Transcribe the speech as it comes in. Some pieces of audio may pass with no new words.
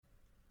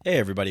Hey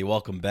everybody,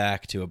 welcome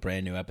back to a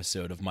brand new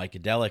episode of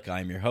Micadelic.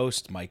 I'm your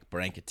host, Mike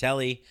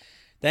Brancatelli.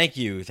 Thank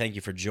you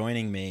for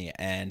joining me,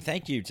 and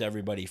thank you to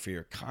everybody for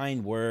your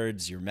kind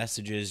words, your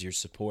messages, your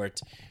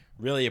support.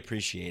 Really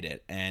appreciate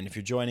it. And if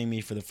you're joining me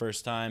for the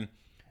first time,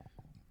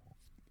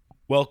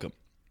 welcome.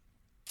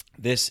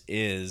 This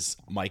is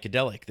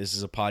Micadelic. This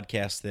is a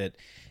podcast that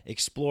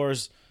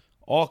explores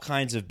all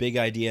kinds of big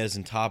ideas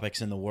and topics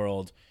in the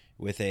world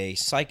with a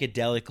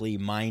psychedelically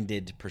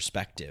minded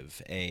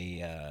perspective,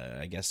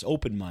 I guess,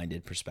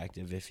 open-minded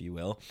perspective, if you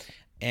will,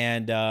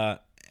 and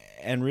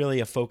really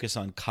a focus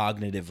on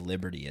cognitive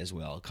liberty as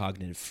well,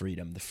 cognitive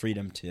freedom, the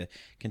freedom to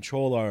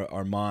control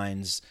our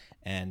minds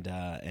and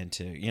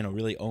to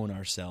really own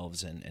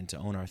ourselves and to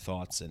own our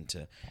thoughts and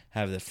to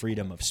have the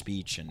freedom of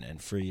speech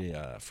and free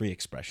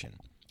expression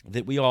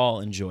that we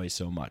all enjoy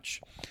so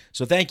much.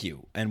 So thank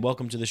you and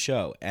welcome to the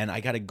show. And I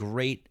got a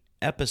great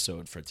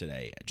episode for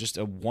today. Just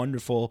a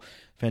wonderful,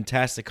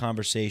 fantastic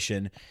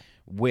conversation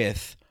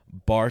with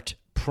Bart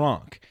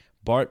Pronk.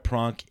 Bart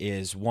Pronk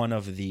is one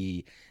of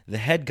the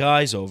head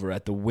guys over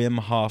at the Wim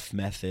Hof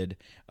Method.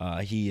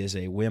 He is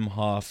a Wim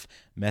Hof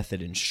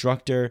Method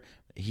instructor.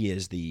 He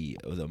is the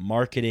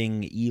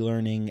marketing,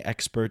 e-learning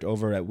expert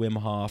over at Wim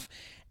Hof,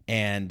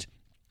 and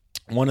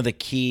one of the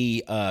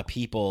key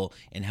people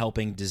in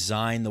helping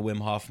design the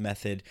Wim Hof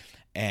Method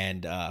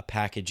and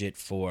package it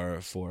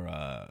for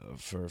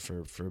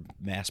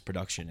mass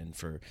production and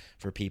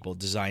for people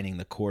designing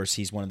the course.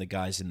 He's one of the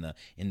guys in the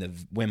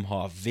Wim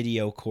Hof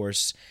video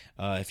course.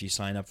 If you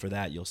sign up for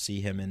that, you'll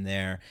see him in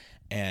there.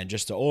 And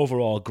just an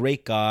overall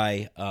great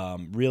guy.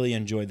 Really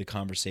enjoyed the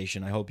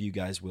conversation. I hope you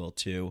guys will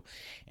too.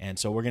 And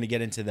so we're going to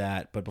get into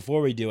that. But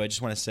before we do, I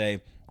just want to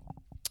say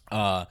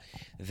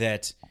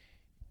that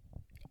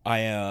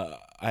I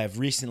have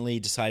recently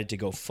decided to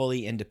go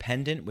fully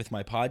independent with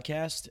my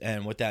podcast,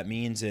 and what that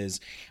means is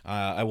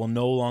I will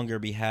no longer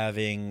be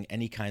having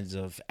any kinds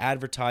of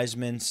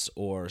advertisements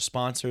or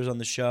sponsors on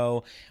the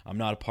show. I'm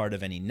not a part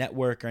of any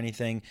network or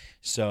anything,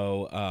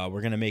 so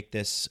we're going to make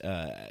this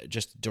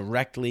just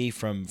directly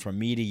from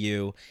me to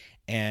you.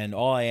 And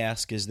all I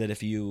ask is that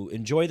if you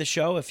enjoy the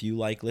show, if you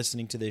like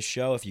listening to this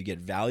show, if you get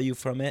value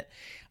from it,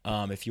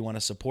 if you want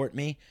to support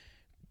me,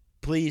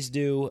 please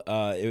do.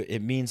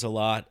 It means a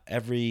lot.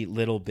 Every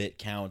little bit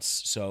counts.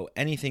 So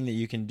anything that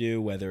you can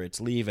do, whether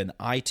it's leave an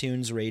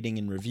iTunes rating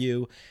and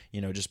review,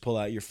 just pull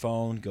out your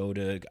phone, go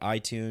to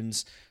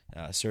iTunes,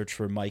 search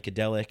for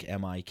Micadelic,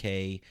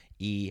 Mikeadelic,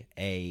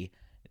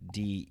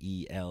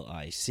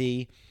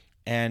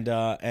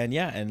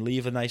 and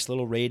leave a nice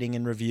little rating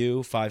and review,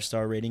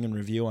 5-star rating and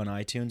review on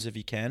iTunes if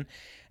you can.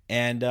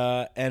 And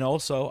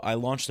also, I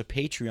launched a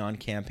Patreon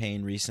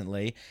campaign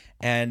recently,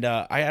 and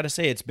I got to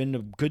say, it's been a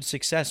good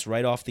success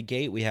right off the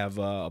gate. We have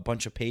a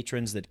bunch of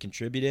patrons that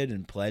contributed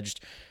and pledged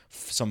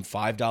some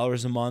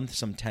 $5 a month,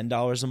 some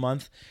 $10 a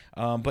month.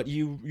 But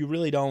you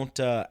really don't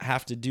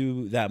have to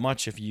do that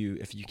much if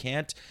you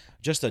can't.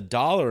 Just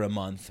 $1 a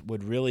month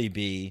would really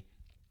be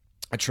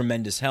a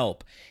tremendous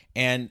help.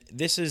 And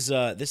this is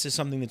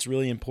something that's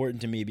really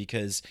important to me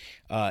because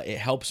it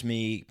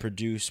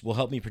will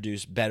help me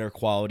produce better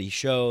quality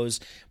shows,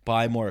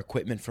 buy more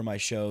equipment for my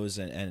shows,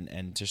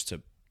 and just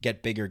to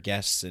get bigger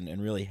guests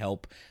and really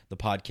help the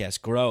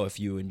podcast grow. If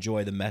you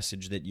enjoy the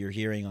message that you're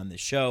hearing on this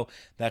show,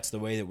 that's the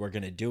way that we're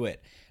going to do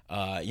it.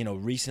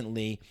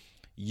 Recently,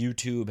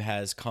 YouTube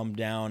has come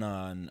down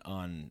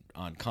on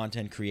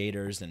content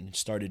creators and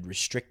started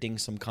restricting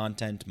some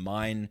content,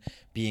 mine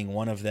being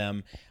one of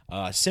them,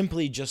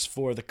 simply just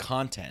for the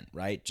content,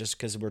 right? Just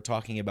because we're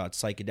talking about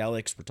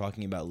psychedelics, we're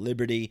talking about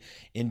liberty,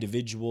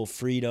 individual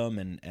freedom,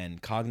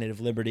 and cognitive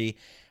liberty.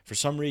 For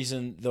some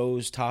reason,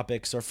 those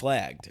topics are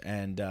flagged,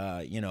 and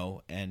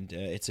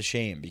it's a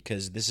shame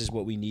because this is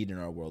what we need in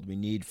our world. We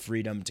need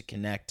freedom to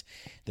connect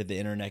that the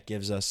internet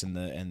gives us,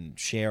 and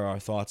share our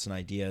thoughts and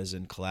ideas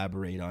and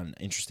collaborate on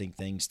interesting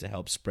things to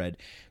help spread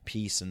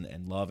peace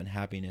and love and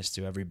happiness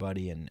to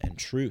everybody and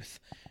truth.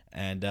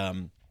 And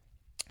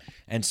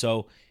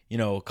so,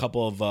 a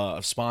couple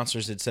of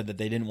sponsors had said that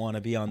they didn't want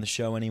to be on the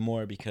show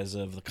anymore because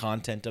of the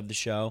content of the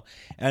show.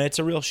 And it's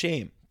a real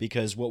shame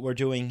because what we're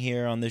doing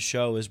here on this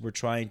show is we're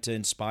trying to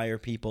inspire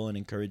people and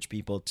encourage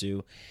people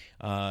to,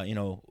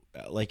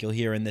 like you'll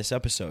hear in this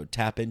episode,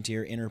 tap into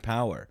your inner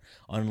power,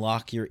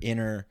 unlock your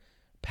inner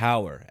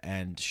power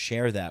and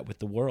share that with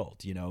the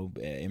world,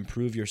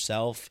 improve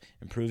yourself,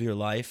 improve your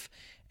life,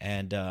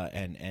 and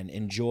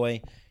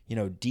enjoy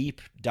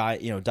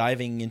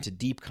diving into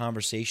deep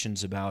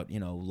conversations about,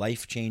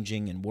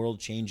 life-changing and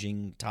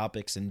world-changing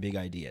topics and big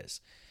ideas.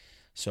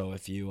 So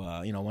if you,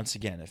 once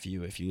again, if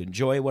you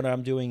enjoy what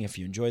I'm doing, if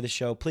you enjoy the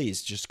show,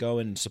 please just go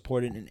and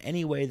support it in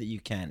any way that you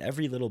can.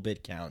 Every little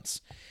bit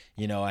counts.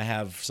 I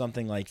have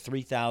something like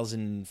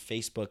 3,000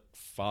 Facebook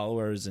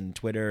followers and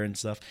Twitter and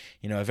stuff.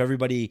 If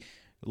everybody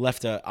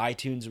left a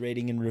iTunes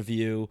rating and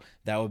review,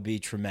 that would be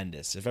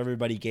tremendous. If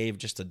everybody gave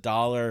just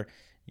 $1,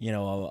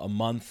 a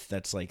month,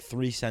 that's like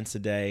 3 cents a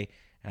day.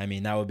 I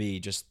mean, that would be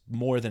just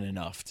more than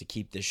enough to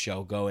keep this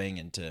show going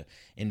and to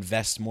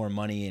invest more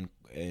money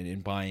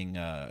in buying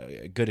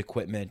good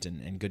equipment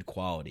and good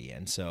quality.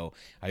 And so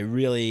I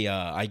really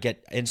I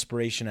get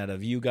inspiration out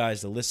of you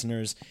guys, the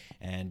listeners,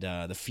 and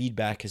the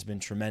feedback has been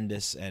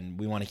tremendous. And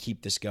we want to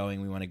keep this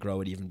going. We want to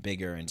grow it even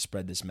bigger and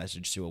spread this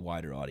message to a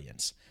wider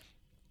audience.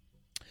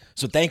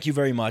 So thank you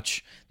very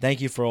much.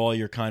 Thank you for all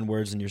your kind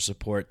words and your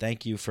support.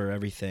 Thank you for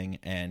everything.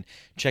 And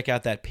check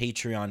out that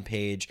Patreon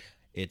page.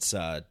 It's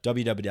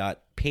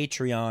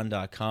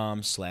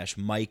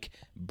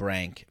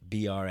www.patreon.com/MikeBranc,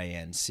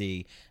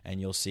 BRANC,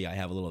 and you'll see I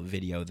have a little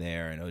video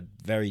there and a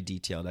very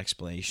detailed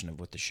explanation of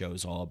what the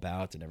show's all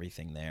about and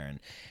everything there.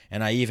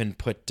 And I even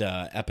put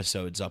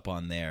episodes up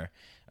on there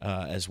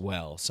as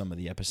well. Some of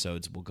the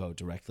episodes will go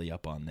directly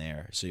up on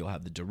there, so you'll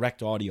have the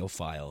direct audio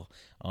file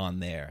on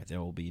there. There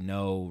will be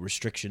no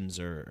restrictions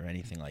or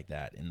anything like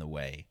that in the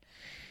way.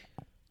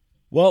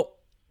 Well,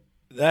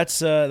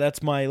 that's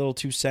my little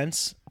 2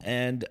 cents,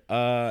 and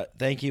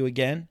thank you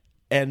again.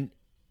 And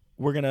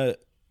we're gonna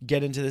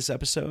get into this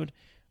episode.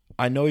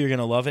 I know you're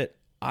gonna love it.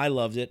 I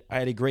loved it. I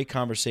had a great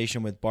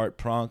conversation with Bart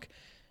Pronk.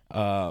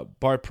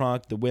 Bart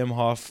Pronk, the Wim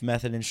Hof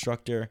Method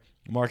instructor,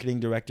 marketing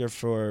director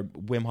for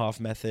Wim Hof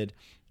Method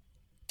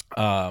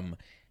from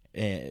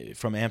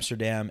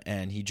Amsterdam,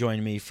 and he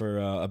joined me for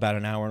about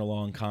an hour and a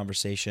long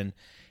conversation.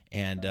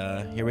 And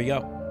here we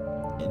go.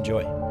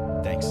 Enjoy.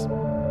 Thanks.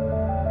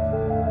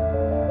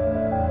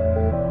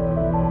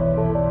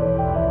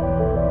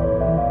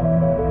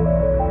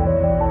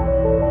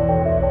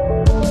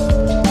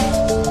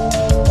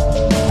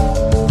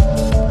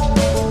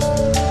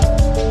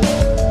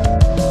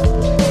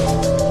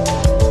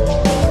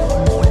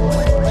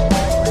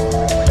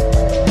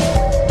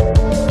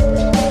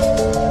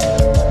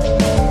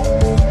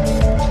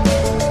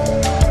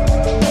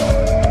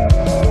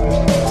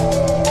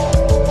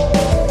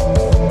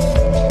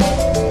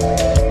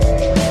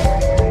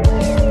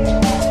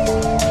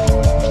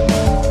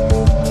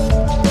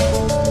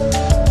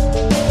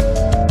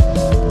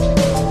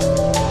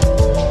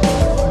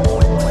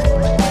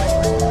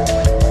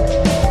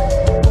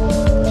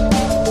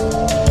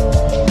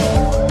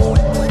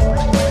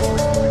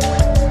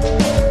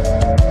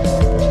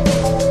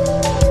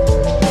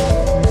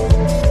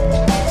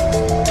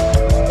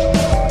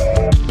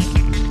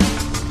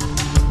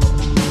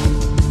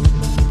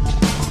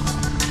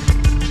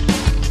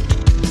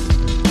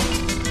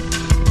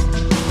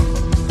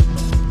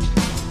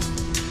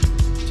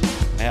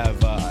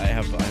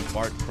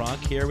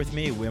 Here with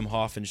me, Wim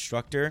Hof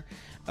instructor,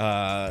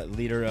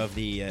 leader of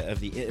the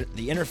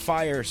Inner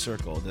Fire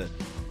Circle,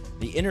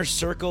 the inner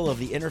circle of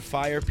the Inner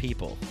Fire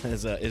people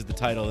is the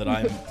title that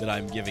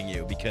I'm giving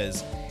you,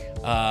 because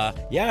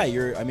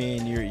you're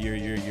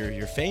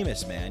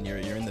famous, man. You're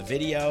in the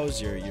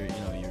videos.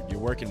 You're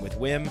working with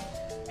Wim.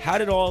 How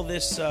did all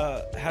this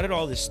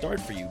start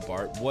for you,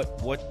 Bart? What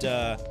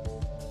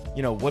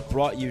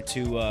brought you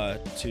to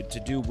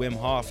do Wim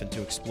Hof and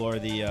to explore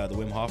the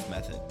Wim Hof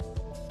method?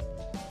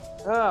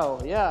 Oh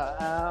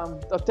yeah,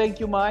 thank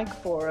you, Mike,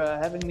 for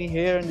having me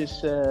here in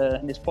this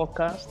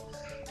podcast.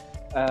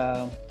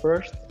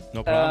 First,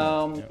 no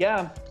problem.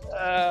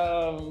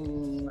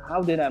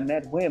 How did I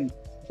met Wim?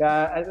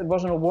 It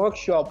was in a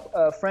workshop.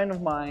 A friend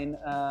of mine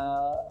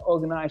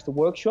organized a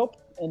workshop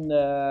in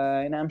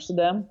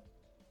Amsterdam,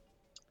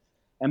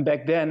 and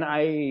back then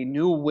I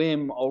knew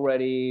Wim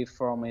already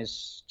from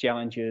his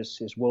challenges,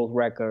 his world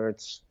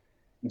records,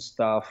 and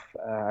stuff.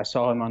 I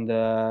saw him on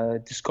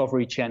the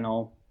Discovery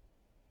Channel.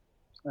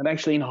 And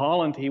actually in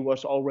Holland, he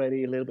was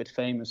already a little bit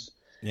famous.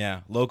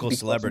 Yeah, local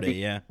celebrity,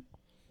 yeah.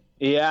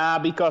 Yeah,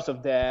 because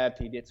of that,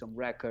 he did some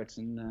records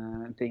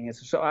and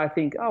things. So I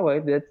think,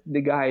 that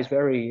the guy is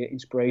very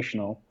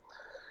inspirational.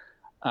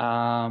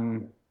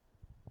 And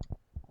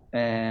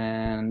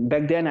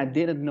back then, I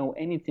didn't know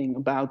anything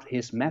about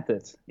his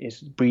method, his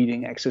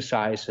breathing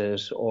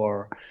exercises,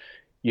 or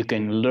you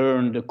can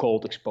learn the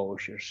cold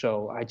exposure.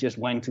 So I just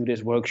went to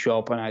this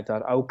workshop and I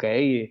thought,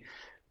 okay,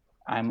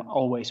 I'm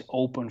always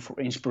open for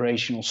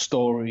inspirational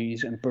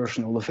stories and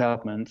personal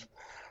development.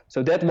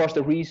 So that was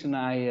the reason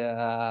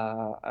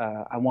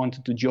I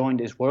wanted to join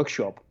this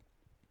workshop.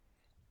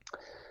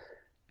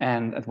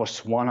 And it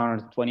was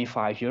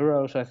 125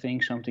 euros, I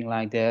think, something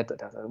like that. I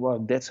thought, well,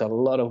 that's a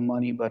lot of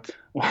money, but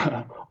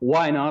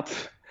why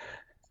not?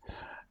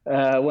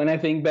 When I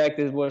think back,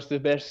 this was the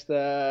best,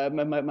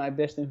 my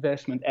best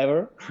investment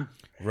ever.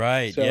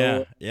 Right.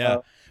 So, yeah.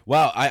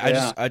 Wow.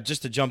 I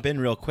just to jump in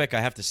real quick,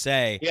 I have to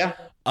say,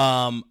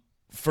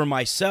 for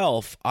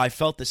myself, I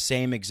felt the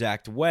same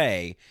exact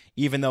way,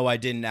 even though I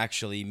didn't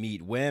actually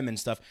meet Wim and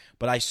stuff.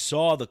 But I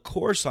saw the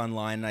course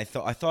online, and I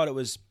thought it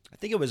was, I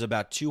think it was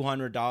about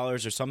 $200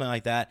 or something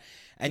like that.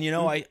 And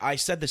I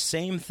said the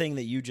same thing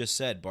that you just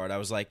said, Bart. I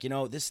was like,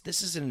 this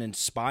is an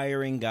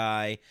inspiring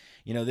guy.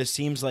 This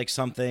seems like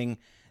something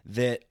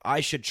that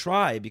I should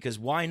try, because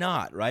why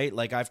not, right?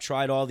 Like, I've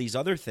tried all these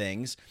other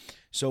things,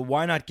 so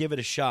why not give it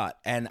a shot?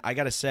 And I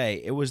got to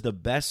say, it was the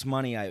best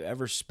money I've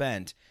ever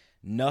spent.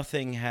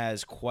 Nothing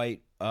has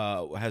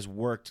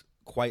worked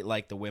quite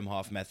like the Wim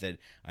Hof method.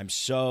 I'm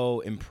so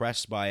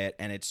impressed by it,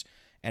 and it's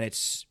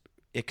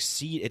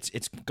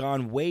it's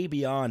gone way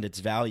beyond its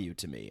value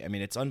to me. I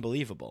mean, it's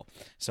unbelievable.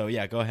 So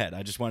yeah, go ahead.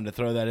 I just wanted to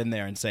throw that in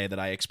there and say that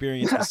I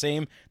experienced the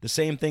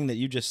same thing that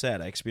you just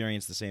said. I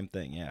experienced the same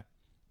thing. Yeah.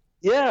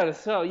 Yeah,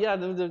 so yeah,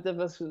 that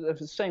was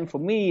the same for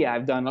me.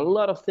 I've done a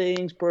lot of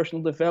things,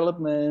 personal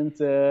development.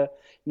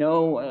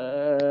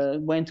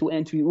 Went to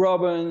Anthony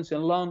Robbins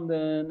in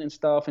London and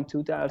stuff in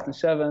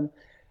 2007,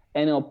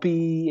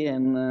 NLP,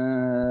 and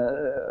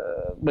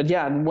but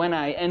yeah, when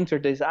I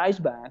entered this ice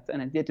bath and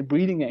I did the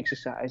breathing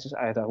exercises,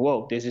 I thought,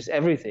 whoa, this is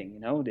everything.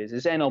 This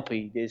is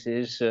NLP. This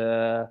is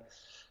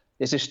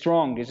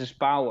strong. This is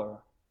power.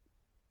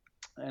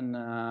 And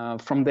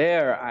from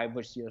there, I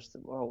was just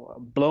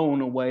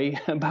blown away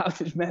about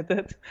this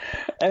method,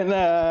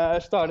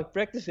 and started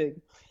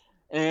practicing.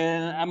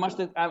 And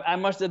I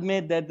must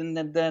admit that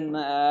then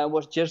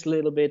was just a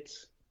little bit.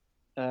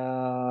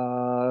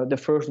 The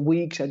first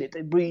weeks I did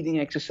the breathing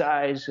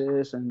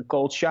exercises and the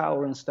cold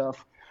shower and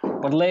stuff,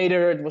 but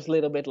later it was a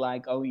little bit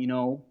like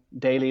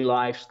daily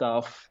life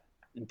stuff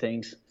and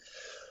things.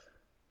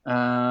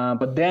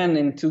 But then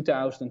in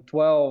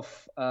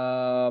 2012,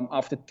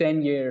 after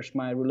 10 years,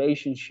 my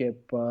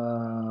relationship,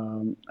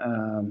 my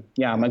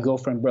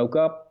girlfriend broke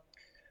up.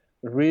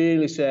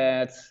 Really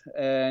sad.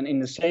 And in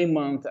the same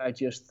month, I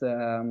just,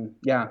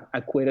 I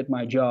quitted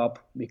my job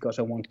because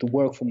I wanted to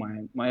work for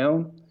my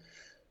own.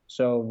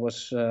 So it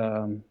was,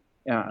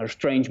 a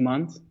strange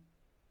month.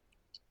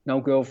 No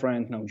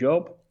girlfriend, no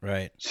job.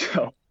 Right.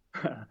 So.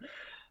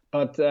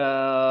 But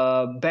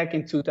back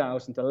in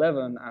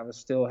 2011, I was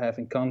still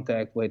having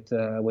contact with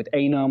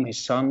Anam,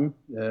 his son,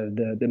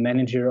 the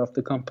manager of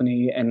the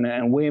company, and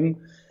Wim,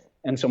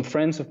 and some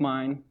friends of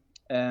mine.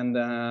 And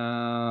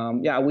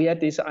we had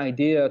this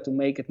idea to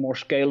make it more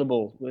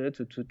scalable,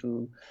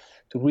 to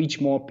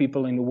reach more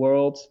people in the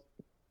world.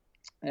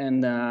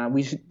 And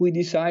we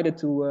decided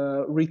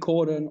to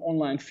record an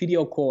online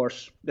video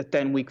course, the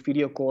 10-week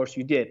video course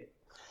you did.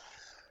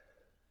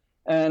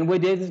 And we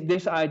did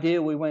this idea.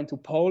 We went to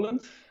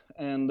Poland.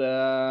 And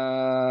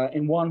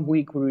in 1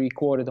 week, we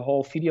recorded the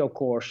whole video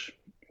course.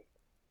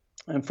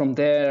 And from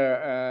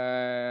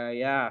there,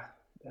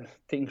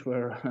 things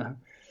were...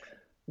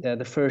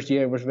 the first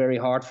year was very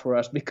hard for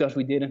us because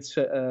we didn't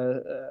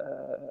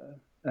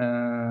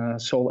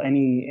sold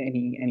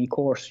any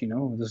course. It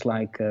was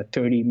like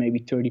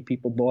 30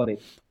 people bought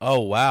it.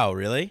 Oh, wow,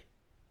 really?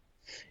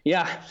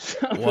 Yeah.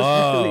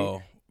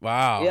 Whoa,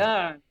 wow.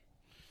 Yeah.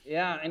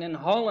 Yeah, and in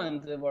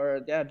Holland,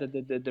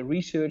 the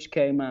research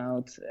came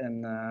out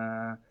and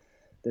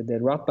the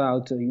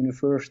Radboud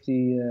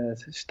University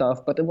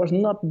stuff, but there was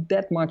not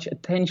that much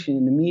attention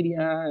in the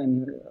media,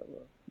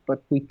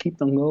 but we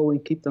kept on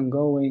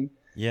going.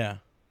 Yeah.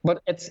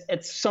 But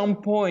at some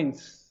point,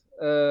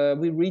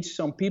 we reached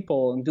some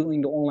people and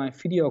doing the online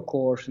video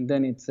course, and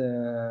then it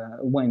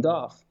went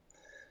off.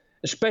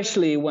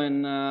 Especially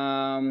when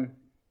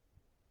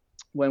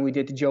we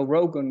did the Joe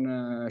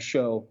Rogan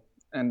show.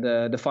 And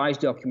the Vice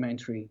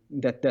documentary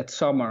that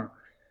summer,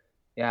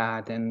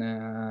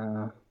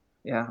 then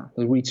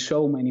we reached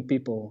so many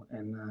people,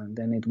 and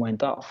then it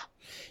went off.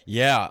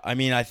 Yeah, I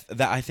mean, I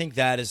think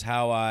that is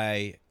how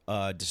I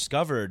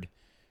discovered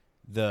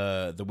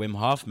the Wim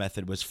Hof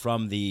method was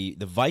from the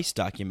Vice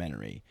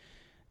documentary,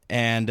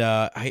 and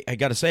I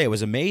got to say it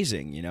was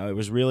amazing. It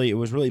was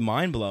really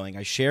mind blowing.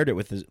 I shared it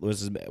with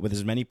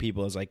as many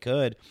people as I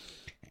could.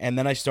 And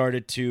then I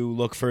started to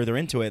look further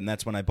into it, and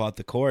that's when I bought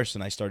the course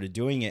and I started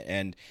doing it.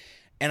 And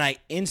I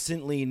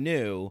instantly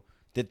knew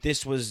that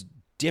this was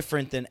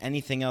different than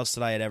anything else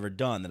that I had ever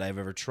done, that I've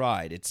ever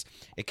tried.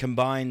 It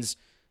combines,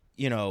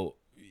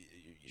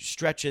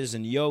 stretches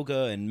and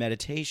yoga and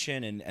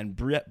meditation and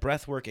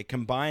breath work. It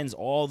combines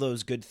all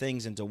those good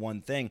things into one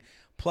thing,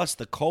 plus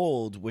the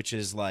cold, which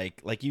is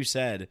like you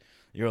said,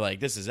 you're like,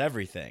 this is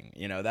everything.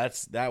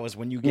 That was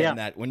when you get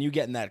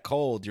in that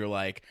cold, you're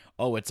like,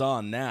 oh, it's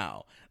on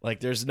now. Like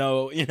there's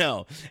no,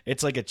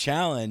 it's like a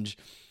challenge.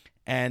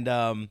 And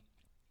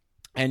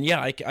yeah,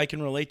 I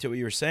can relate to what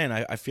you were saying.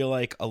 I feel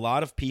like a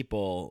lot of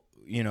people,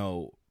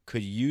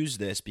 could use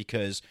this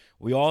because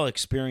we all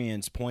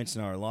experience points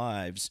in our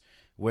lives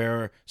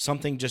where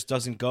something just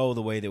doesn't go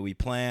the way that we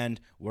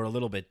planned. We're a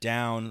little bit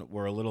down.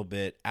 We're a little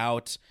bit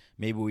out.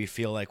 Maybe we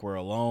feel like we're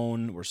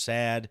alone. We're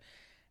sad.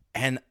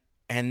 And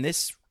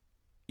this,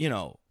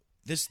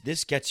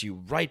 this gets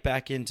you right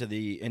back into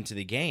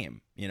the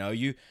game.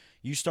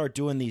 You start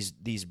doing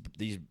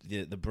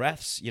the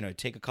breaths.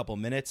 Take a couple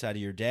minutes out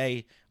of your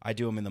day. I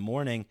do them in the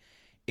morning.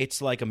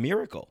 It's like a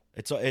miracle.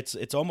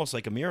 It's almost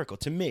like a miracle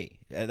to me.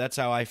 That's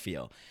how I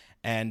feel.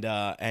 And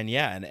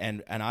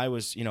I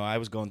was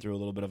going through a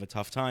little bit of a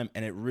tough time,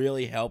 and it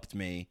really helped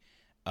me.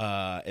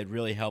 It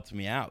really helped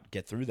me out,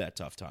 get through that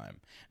tough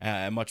time.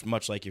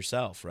 Much like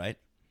yourself, right?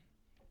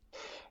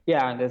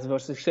 Yeah, that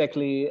was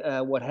exactly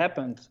what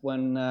happened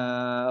when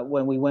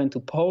we went to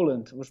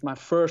Poland. It was my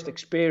first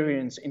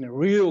experience in a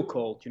real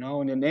cold, in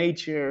the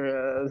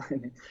nature,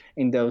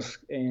 in those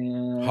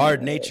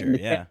hard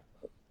nature,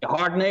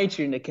 hard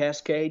nature in the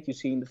Cascade. You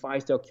see in the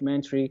Vice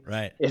documentary,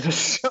 right? It was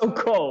so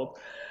cold,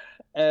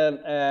 And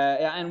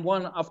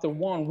after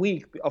 1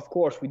 week, of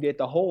course, we did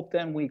the whole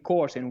 10-week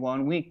course in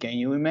 1 week. Can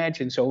you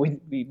imagine? So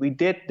we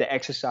did the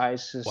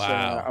exercises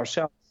Wow.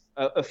 ourselves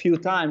a few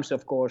times,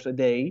 of course, a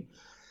day.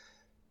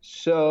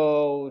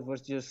 So it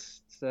was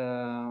just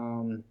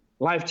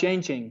life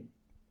changing.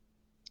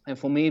 And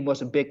for me, it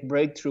was a big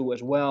breakthrough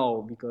as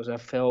well, because I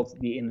felt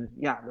the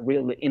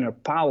real inner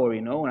power,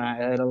 you know. And I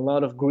had a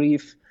lot of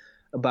grief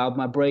about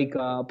my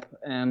breakup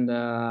and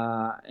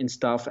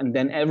stuff. And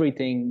then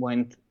everything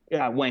went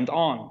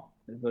on.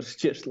 It was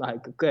just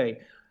like,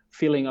 okay,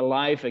 feeling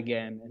alive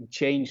again, and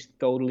changed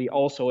totally.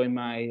 Also in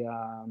my,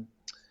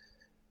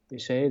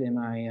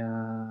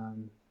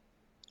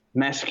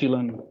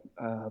 masculine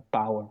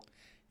power.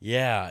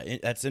 Yeah,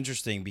 that's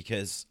interesting,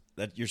 because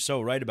that you're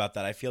so right about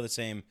that. I feel the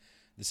same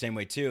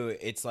way too.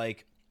 It's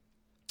like,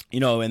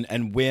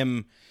 and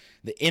Wim,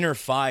 the inner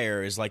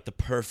fire is like the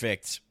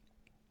perfect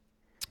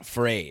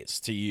phrase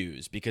to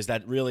use, because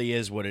that really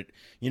is what it,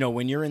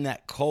 when you're in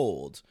that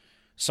cold,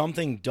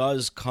 something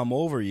does come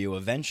over you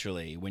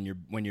eventually when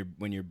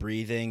you're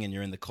breathing and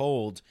you're in the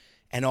cold,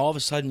 and all of a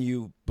sudden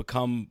you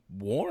become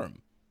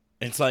warm.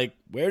 It's like,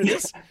 where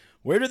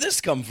did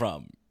this come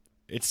from?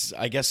 It's,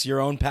 I guess,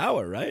 your own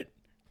power, right?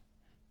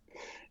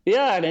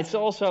 Yeah, and it's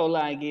also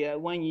like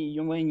when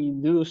you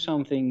do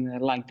something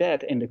like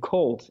that in the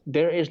cold,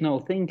 there is no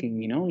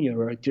thinking,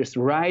 you're just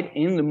right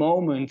in the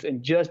moment,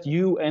 and just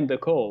you and the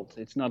cold.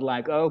 It's not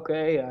like,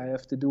 okay, I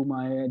have to do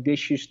my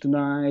dishes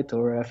tonight,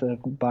 or I have to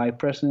buy a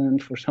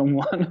present for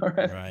someone, or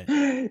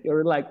right.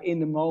 You're like in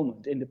the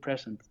moment, in the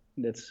present.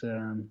 That's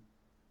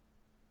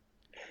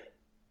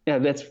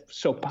that's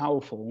so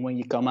powerful. When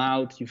you come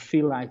out, you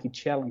feel like you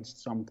challenged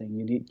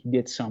something, you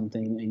did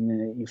something,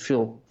 and you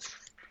feel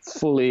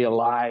fully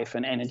alive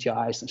and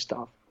energized and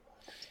stuff.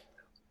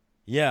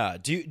 Yeah.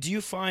 Do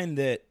you find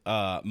that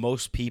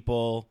most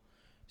people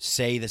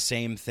say the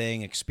same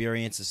thing,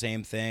 experience the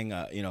same thing,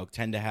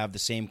 tend to have the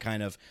same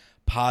kind of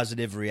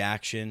positive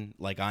reaction,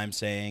 like I'm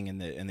saying,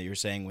 and that you're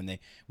saying,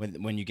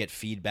 when you get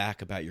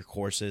feedback about your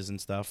courses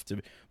and stuff?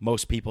 Do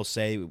most people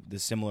say the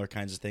similar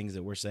kinds of things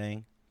that we're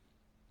saying?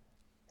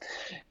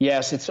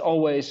 Yes, it's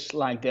always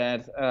like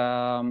that.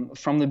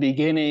 From the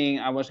beginning,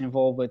 I was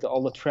involved with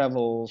all the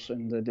travels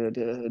and the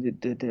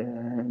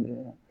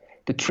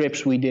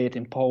trips we did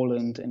in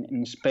Poland and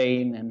in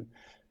Spain, and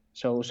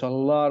so a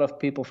lot of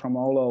people from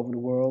all over the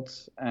world.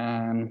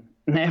 And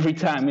every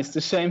time it's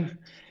the same,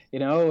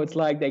 It's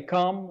like they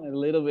come a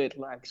little bit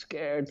like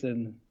scared,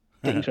 and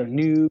things are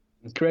new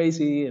and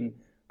crazy,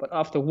 but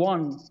after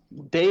one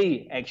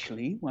day,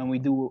 actually, when we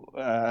do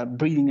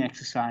breathing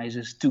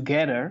exercises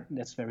together,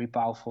 that's very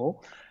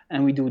powerful.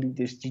 And we do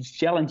these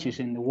challenges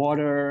in the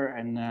water,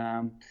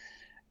 and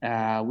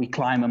we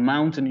climb a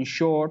mountain in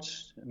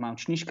shorts, Mount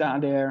Snishka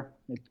there.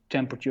 The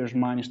temperature is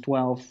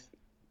 -12.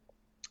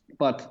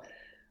 But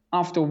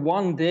after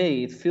one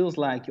day, it feels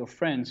like you're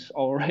friends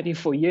already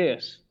for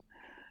years.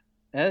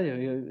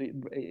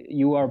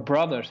 You are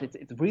brothers.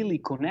 It really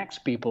connects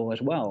people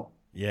as well.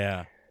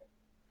 Yeah.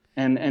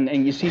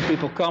 And you see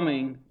people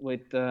coming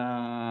with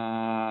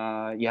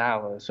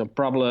some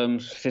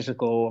problems,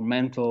 physical or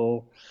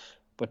mental,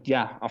 but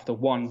after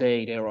one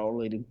day they're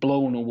already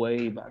blown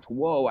away about,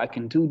 whoa, I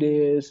can do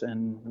this,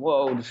 and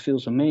whoa, this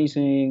feels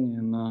amazing,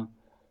 and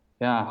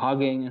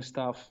hugging and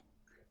stuff.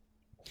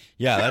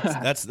 Yeah,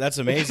 that's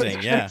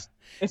amazing. Yeah,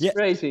 it's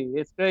crazy.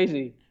 It's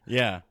crazy.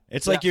 Yeah,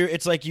 it's like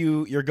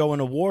you're going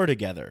to war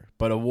together,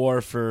 but a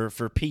war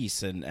for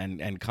peace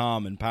and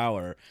calm and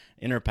power,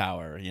 inner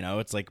power.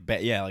 It's like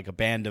like a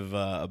band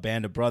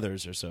of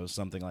brothers or so,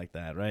 something like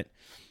that, right?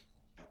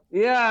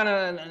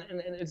 Yeah, and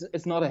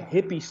it's not a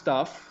hippie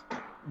stuff,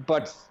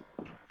 but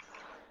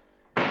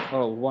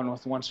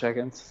one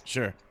second.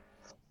 Sure.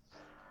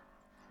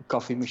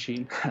 Coffee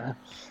machine.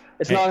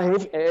 It's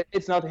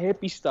not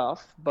hippie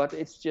stuff, but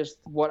it's just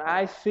what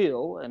I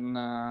feel, and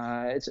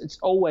it's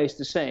always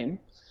the same.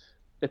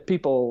 That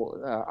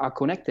people are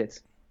connected,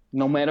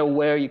 no matter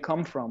where you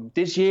come from.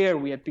 This year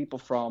we had people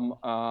from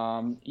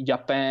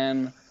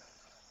Japan,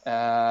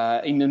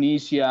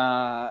 Indonesia,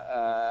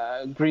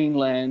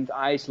 Greenland,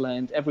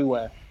 Iceland,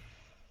 everywhere.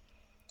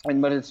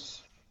 But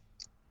it's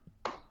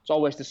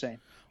always the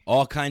same.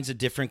 All kinds of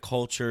different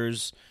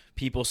cultures,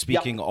 people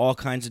speaking all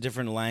kinds of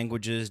different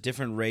languages,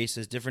 different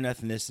races, different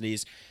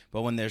ethnicities.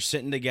 But when they're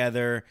sitting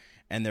together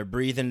and they're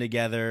breathing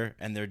together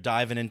and they're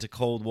diving into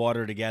cold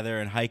water together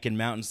and hiking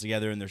mountains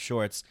together in their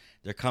shorts,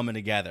 they're coming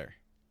together.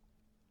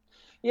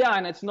 Yeah,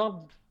 and it's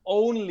not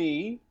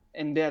only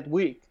in that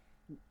week.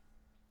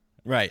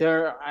 Right.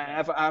 I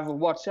have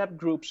WhatsApp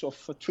groups of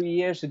 3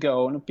 years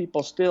ago, and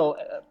people still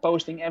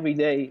posting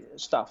everyday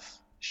stuff,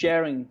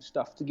 sharing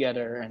stuff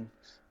together, and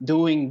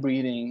doing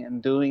breathing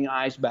and doing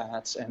ice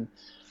baths, and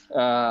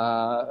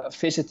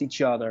visit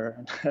each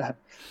other.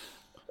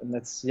 And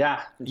that's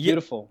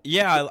beautiful.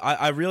 Yeah,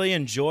 I really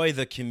enjoy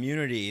the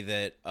community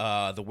that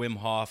the Wim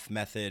Hof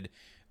method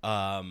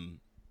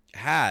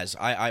has.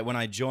 I when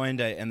I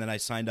joined and then I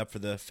signed up for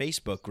the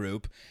Facebook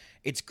group,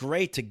 it's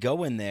great to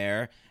go in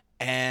there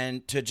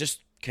and to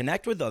just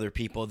connect with other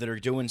people that are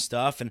doing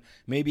stuff, and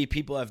maybe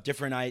people have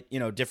different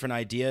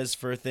ideas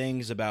for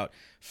things about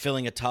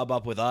filling a tub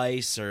up with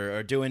ice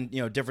or doing,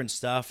 different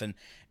stuff. And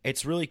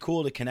it's really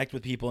cool to connect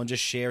with people and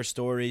just share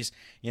stories.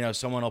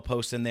 Someone will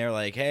post in there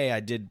like, hey,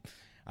 I did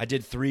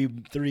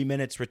 3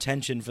 minutes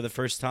retention for the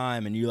first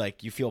time, and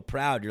you feel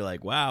proud. You're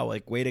like, wow,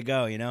 like way to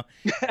go,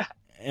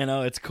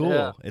 it's cool.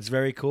 Yeah. It's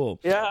very cool.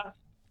 Yeah.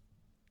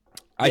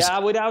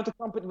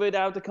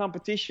 Without the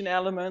competition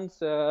element,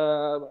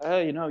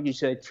 you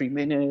say 3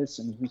 minutes,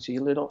 and we see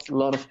a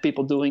lot of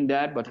people doing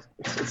that, but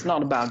it's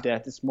not about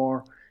that. It's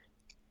more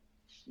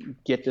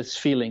get this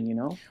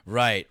feeling,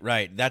 Right.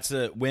 That's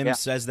Wim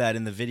says that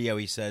in the video.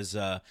 He says,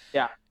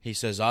 he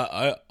says,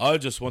 I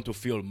just want to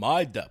feel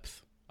my depth.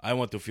 I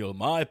want to feel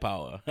my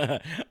power.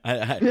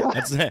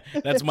 That's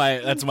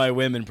my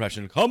Wim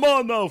impression. Come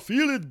on now,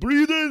 feel it,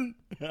 breathing.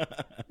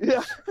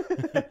 Yeah.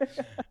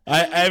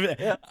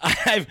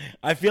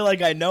 I feel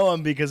like I know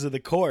him because of the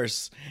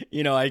course.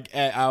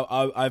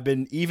 I've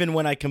been, even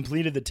when I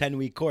completed the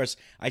 10-week course,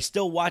 I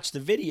still watch the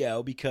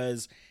video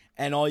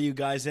and all you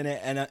guys in it,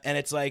 and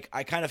it's like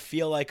I kind of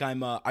feel like I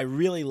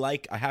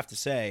have to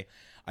say,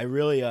 I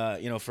really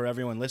for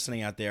everyone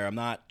listening out there, I'm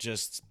not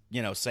just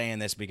saying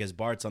this because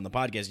Bart's on the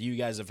podcast. You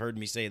guys have heard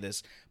me say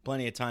this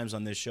plenty of times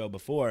on this show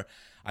before.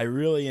 I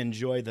really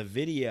enjoy the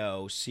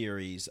video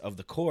series of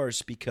the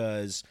course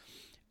because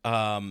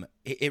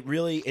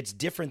it's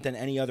different than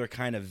any other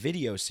kind of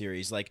video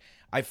series. Like,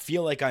 I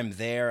feel like I'm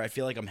there. I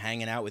feel like I'm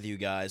hanging out with you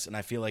guys, and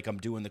I feel like I'm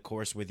doing the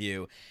course with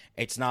you.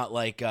 It's not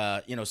like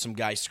some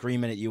guy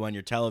screaming at you on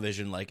your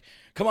television like,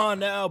 "Come on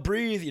now,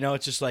 breathe."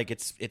 It's just like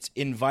it's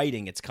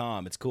inviting. It's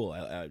calm. It's cool.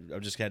 I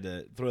just had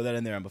to throw that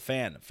in there. I'm a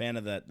fan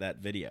of that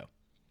video.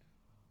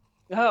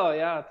 Oh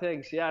yeah,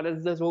 thanks. Yeah,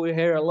 that's what we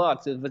hear a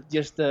lot. But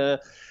just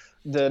the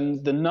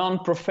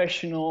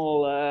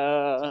non-professional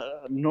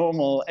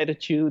normal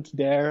attitude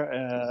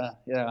there.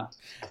 Yeah.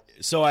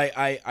 So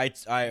I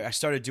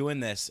started doing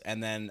this,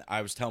 and then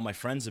I was telling my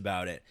friends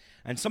about it,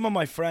 and some of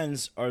my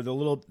friends are they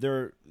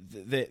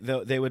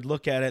would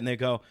look at it and they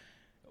go,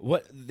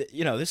 "What?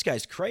 This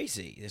guy's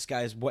crazy. This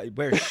guy's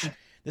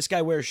this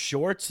guy wears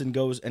shorts and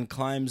goes and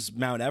climbs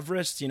Mount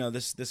Everest.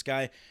 This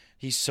guy,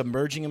 he's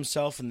submerging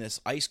himself in this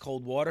ice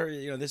cold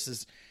water. This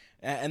is."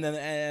 And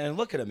then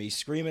look at him. He's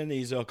screaming.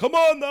 He's come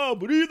on now,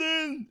 breathe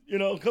in.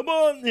 Come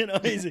on.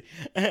 He's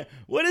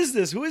what is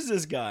this? Who is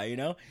this guy?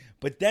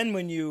 But then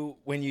when you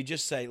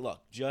just say,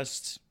 look,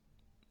 just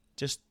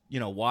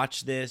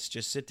watch this.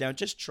 Just sit down.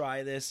 Just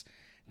try this.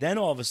 Then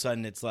all of a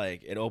sudden it's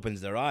like it opens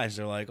their eyes.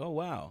 They're like, oh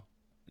wow,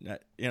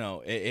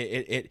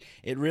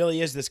 it really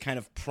is this kind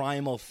of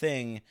primal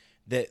thing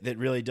that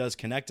really does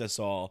connect us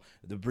all,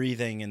 the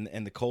breathing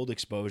and the cold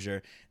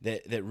exposure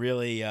that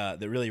really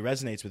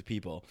resonates with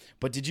people.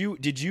 But did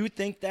you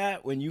think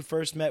that when you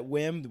first met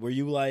Wim? Were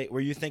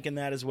you thinking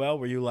that as well?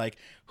 Were you like,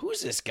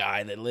 who's this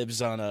guy that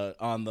lives on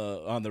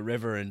the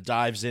river and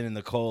dives in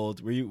the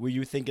cold? Were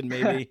you thinking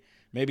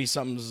maybe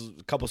something's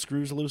a couple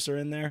screws looser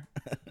in there?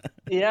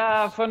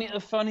 Yeah, a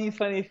funny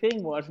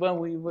thing was when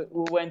we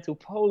went to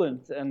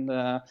Poland, and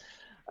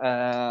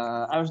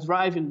I was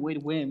driving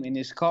with Wim in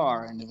his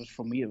car, and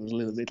for me it was a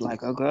little bit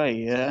like,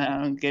 okay,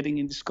 I'm getting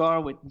in this car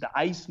with the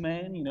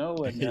Iceman,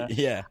 and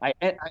yeah. I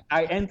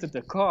entered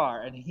the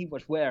car, and he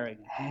was wearing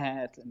a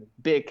hat and a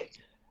big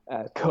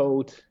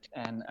coat,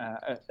 and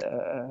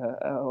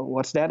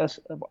what's that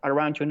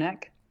around your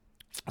neck?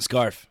 A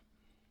scarf.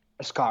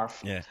 A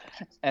scarf. Yeah.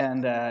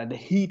 And the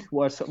heat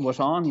was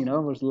on, it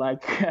was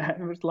like I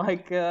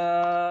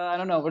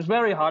don't know, it was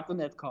very hot in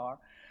that car.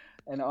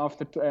 And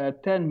after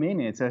 10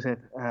 minutes, I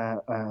said,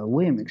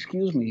 Wim,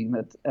 excuse me,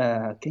 but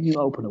can you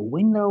open a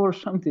window or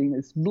something?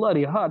 It's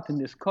bloody hot in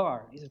this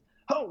car. He said,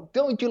 oh,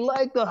 don't you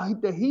like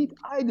the heat?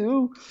 I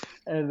do.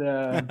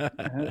 And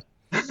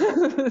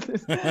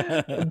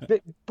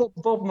big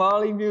Bob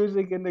Marley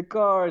music in the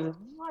car. I said,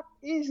 what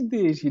is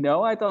this?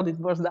 I thought it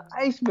was the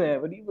Iceman,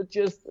 but he was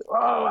just,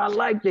 I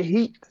like the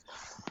heat.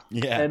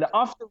 Yeah. And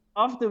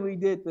after we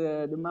did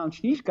the Mount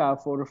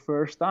Shiska for the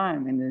first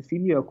time in the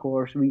video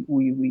course,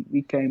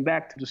 we came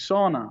back to the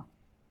sauna,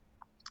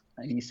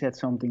 and he said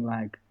something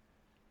like,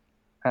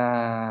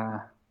 "Oh,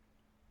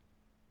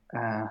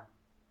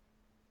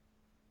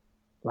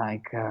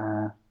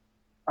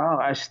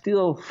 I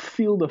still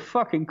feel the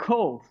fucking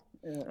cold.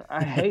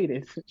 I hate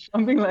it."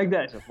 Something like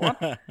that. So, what?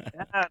 Yeah,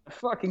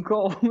 fucking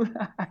cold.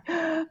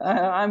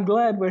 I'm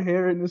glad we're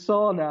here in the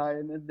sauna,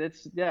 and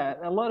that's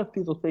a lot of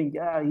people think,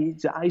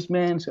 he's the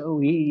Iceman, so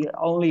he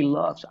only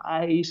loves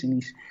ice,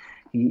 and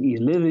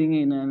he's living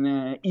in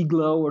an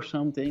igloo or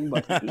something,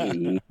 but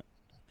he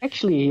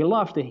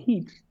loves the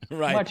heat.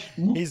 Right. Much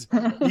more. He's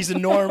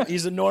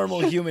a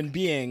normal human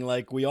being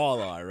like we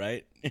all are,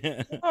 right?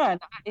 Yeah,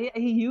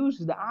 he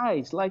uses the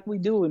eyes like we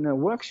do in the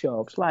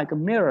workshops, like a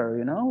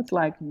mirror. It's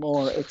like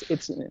more.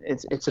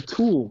 It's a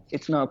tool.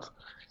 It's not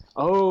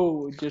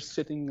just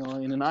sitting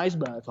in an ice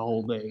bath the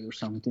whole day or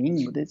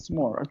something. But it's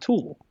more a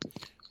tool.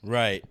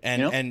 Right.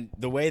 And and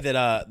the way that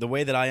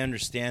I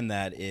understand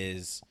that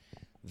is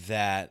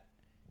that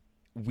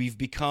we've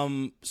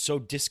become so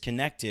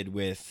disconnected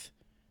with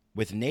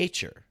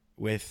nature,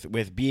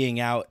 with being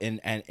out in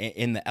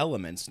the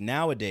elements.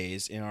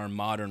 Nowadays, in our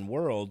modern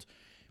world,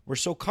 we're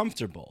so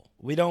comfortable.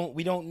 We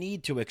don't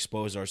need to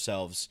expose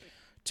ourselves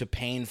to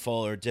painful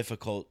or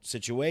difficult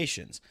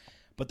situations.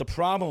 But the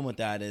problem with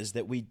that is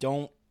that we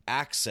don't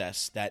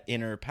access that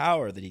inner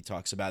power that he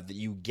talks about, that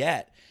you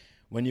get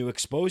when you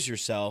expose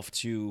yourself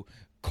to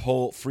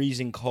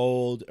freezing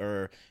cold,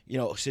 or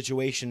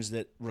situations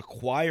that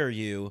require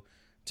you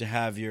to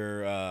have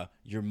your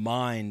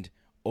mind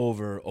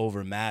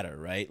over matter,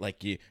 right?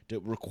 Like it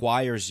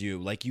requires you,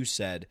 like you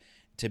said,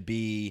 to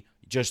be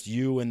just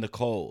you in the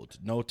cold,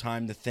 no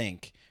time to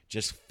think,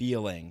 just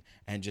feeling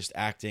and just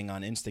acting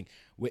on instinct.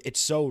 It's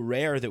so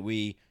rare that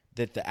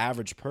the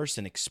average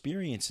person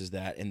experiences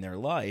that in their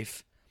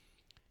life,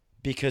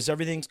 because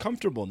everything's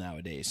comfortable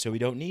nowadays, so we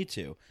don't need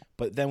to.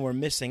 But then we're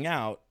missing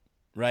out,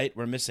 right?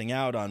 We're missing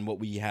out on what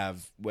we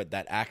have, what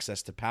that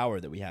access to power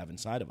that we have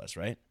inside of us,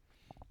 right?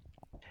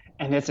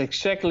 And that's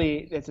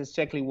exactly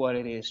what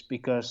it is,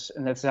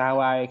 and that's how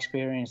I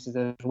experienced it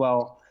as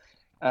well.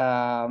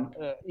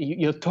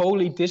 You're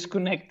totally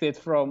disconnected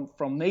from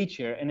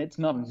nature, and it's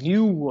not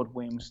new what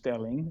Wim's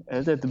telling,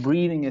 that the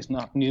breathing is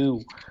not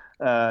new,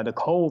 the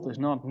cold is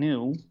not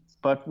new,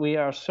 but we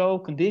are so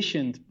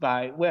conditioned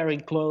by wearing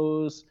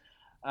clothes.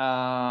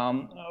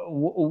 When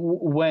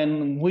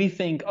we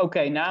think,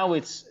 okay, now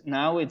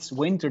it's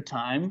winter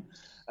time,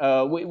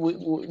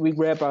 we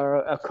grab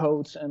our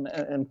coats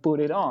and put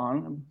it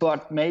on,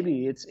 but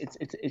maybe it's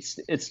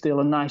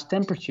still a nice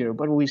temperature,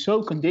 but we're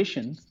so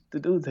conditioned to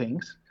do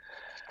things,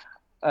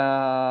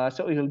 so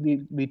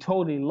we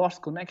totally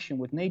lost connection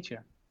with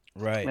nature.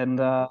 Right. And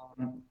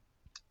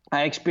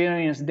I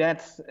experienced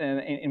that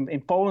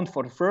in Poland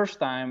for the first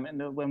time,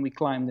 and when we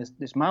climbed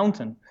this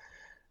mountain,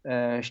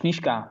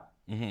 Śnieżka,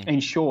 in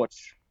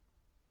shorts.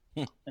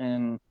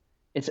 And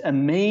it's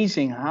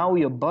amazing how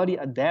your body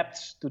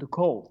adapts to the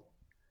cold.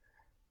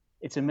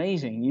 It's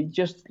amazing. You're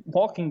just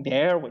walking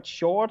there with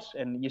shorts,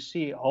 and you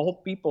see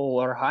all people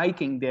are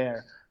hiking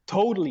there,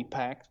 totally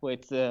packed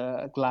with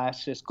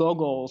glasses,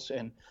 goggles,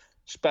 and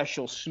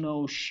special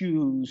snow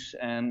shoes,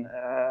 and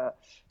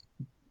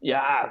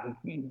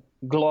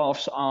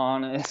gloves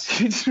on.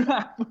 It's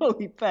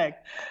fully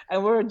packed,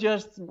 and we're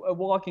just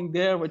walking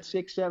there with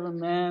 6-7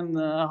 men,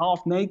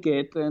 half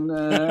naked, and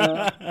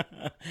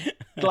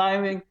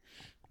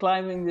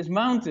climbing this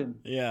mountain.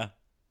 Yeah.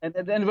 And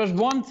then there was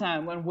one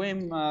time when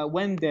Wim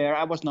went there.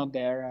 I was not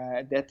there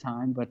at that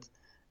time, but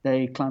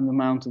they climbed the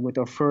mountain with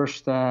our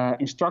first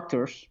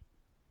instructors.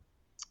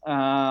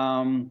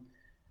 When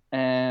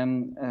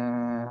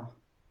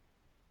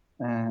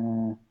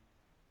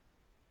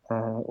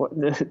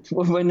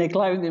they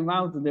climbed the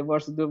mountain, there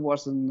was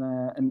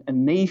a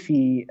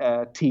Navy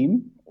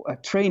team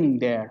training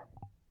there.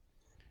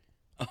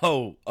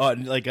 Oh,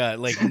 like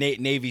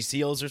Navy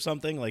SEALs or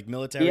something, like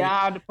military.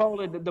 Yeah, the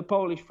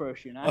Polish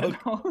version. I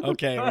don't know.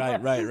 Okay,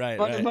 right.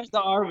 But it was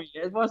the army.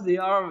 It was the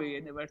army,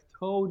 and they were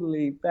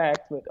totally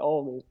packed with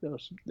all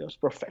those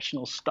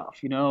professional stuff,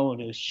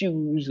 the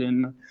shoes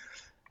and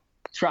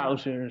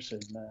trousers,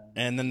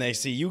 and then they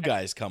see you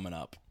guys coming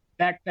up,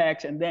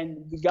 backpacks, and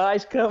then the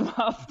guys come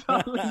up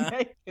totally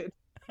naked.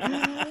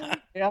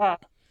 Yeah,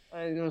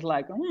 it was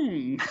like,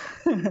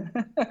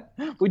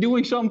 we're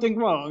doing something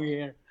wrong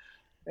here.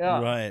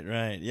 Yeah.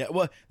 Right. Yeah.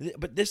 Well,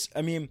 but this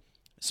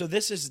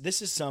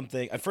is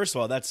something. First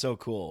of all, that's so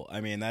cool. I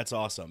mean, that's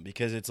awesome,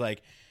 because it's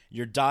like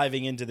you're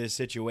diving into this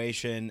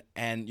situation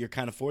and you're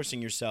kind of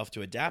forcing yourself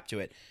to adapt to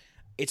it.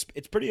 It's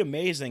pretty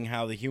amazing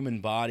how the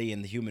human body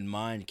and the human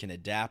mind can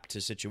adapt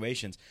to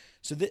situations.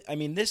 So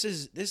this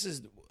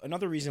is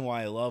another reason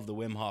why I love the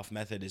Wim Hof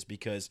method, is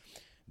because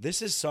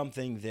this is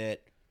something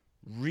that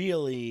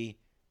really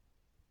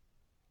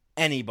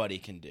anybody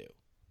can do.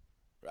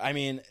 I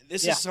mean,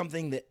 this is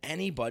something that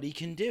anybody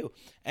can do.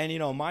 And,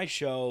 my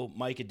show,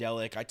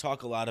 Mycadelic, I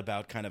talk a lot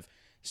about kind of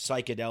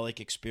psychedelic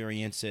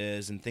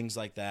experiences and things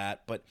like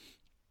that. But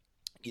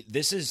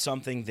this is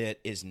something that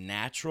is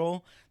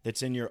natural,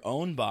 that's in your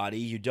own body.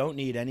 You don't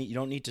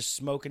need to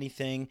smoke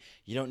anything.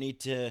 You don't need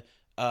to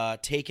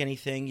take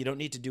anything. You don't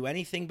need to do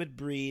anything but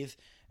breathe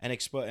and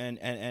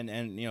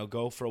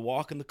go for a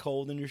walk in the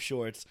cold in your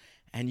shorts.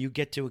 And you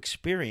get to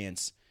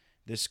experience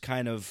this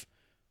kind of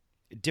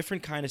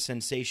different kind of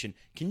sensation.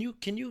 Can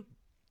you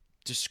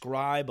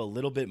describe a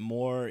little bit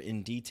more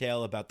in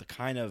detail about the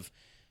kind of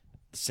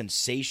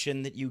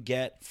sensation that you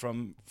get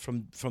from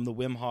the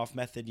Wim Hof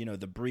method?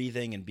 The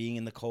breathing and being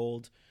in the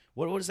cold.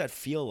 What does that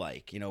feel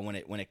like? When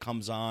it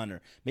comes on, or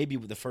maybe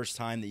the first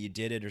time that you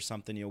did it or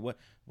something.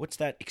 What's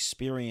that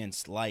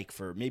experience like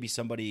for maybe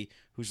somebody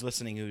who's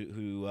listening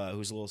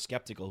who's a little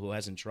skeptical, who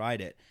hasn't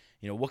tried it?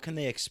 What can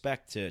they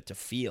expect to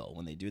feel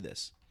when they do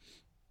this?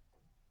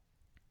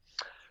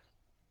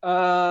 This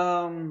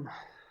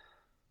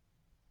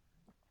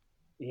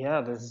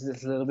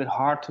is a little bit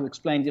hard to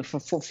explain.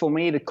 For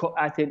me,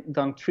 I've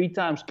done 3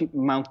 times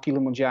Mount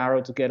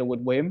Kilimanjaro together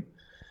with Wim.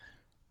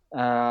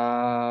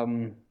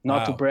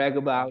 Not to Wow. brag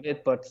about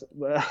it, but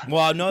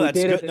Well, no, we that's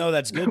did good. it. No,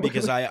 that's good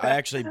because I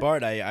actually,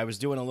 Bart, I was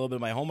doing a little bit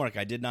of my homework.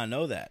 I did not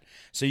know that.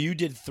 So you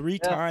did three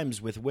Yeah,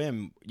 times with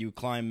Wim. You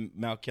climbed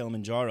Mount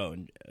Kilimanjaro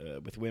and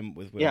with Wim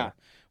with yeah,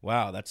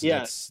 wow, yeah, that's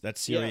yeah.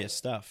 serious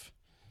stuff.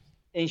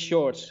 In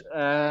shorts,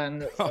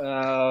 and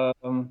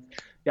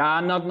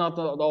yeah, not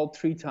all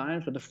 3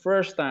 times, but the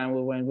first time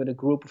we went with a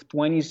group of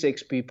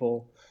 26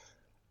 people,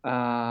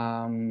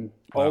 all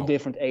Wow.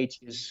 different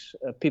ages,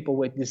 people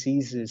with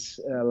diseases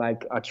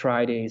like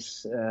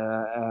arthritis,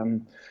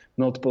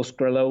 multiple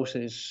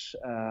sclerosis,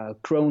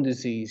 Crohn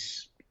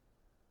disease,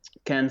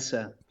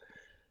 cancer,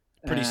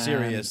 and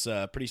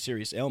Pretty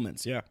serious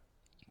ailments. Yeah.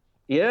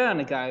 yeah,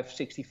 and a guy of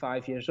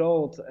 65 years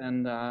old,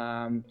 and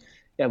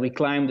yeah, we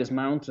climbed this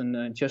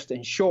mountain just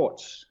in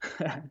shorts.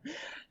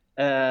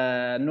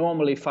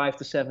 Normally 5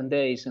 to 7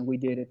 days, and we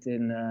did it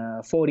in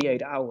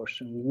 48 hours,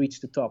 and we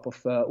reached the top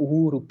of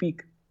Uhuru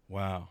Peak.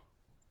 Wow.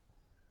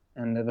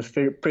 And it was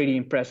pretty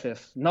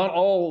impressive. Not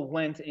all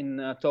went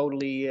in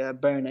totally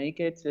bare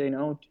naked,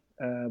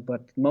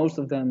 but most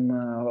of them,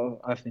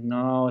 I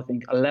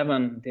think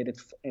 11 did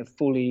it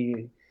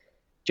fully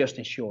just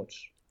in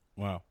shorts.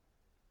 Wow.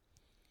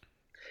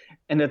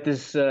 And that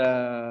is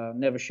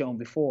never shown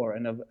before.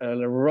 And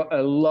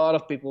a lot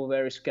of people were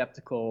very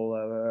skeptical.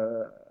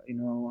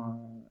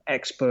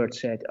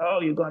 Experts said,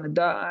 "Oh, you're gonna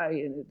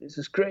die, and this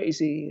is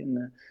crazy."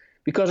 And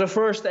because our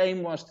first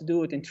aim was to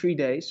do it in 3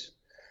 days,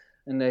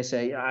 and they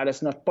say, "Yeah,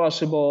 that's not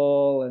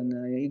possible, and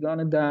you're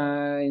gonna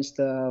die and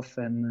stuff."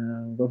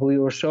 And but we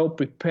were so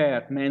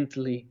prepared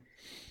mentally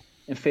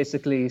and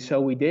physically,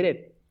 so we did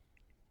it.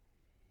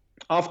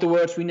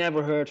 Afterwards, we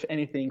never heard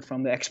anything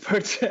from the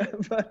experts,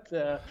 but.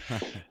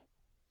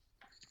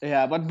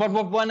 Yeah, but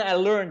what one I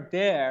learned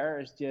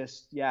there is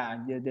just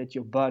that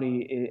your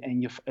body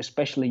and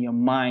especially your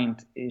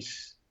mind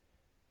is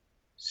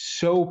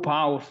so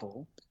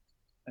powerful.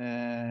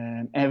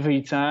 And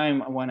every time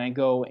when I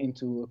go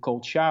into a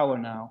cold shower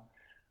now,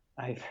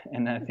 I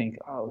think,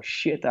 oh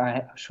shit,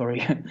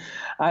 sorry,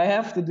 I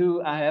have to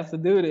do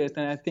this.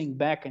 And I think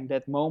back in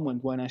that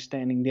moment when I'm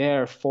standing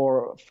there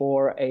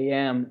 4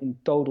 a.m. in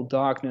total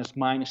darkness,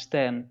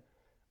 -10.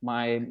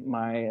 My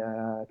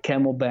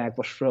camelback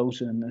was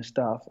frozen and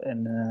stuff,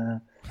 and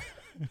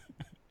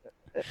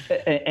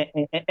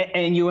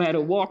and you had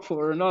to walk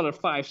for another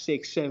 5,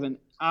 6, 7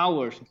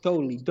 hours,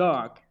 totally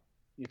dark.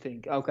 You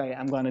think, okay,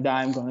 I'm gonna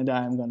die,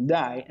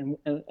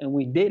 and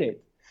we did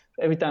it.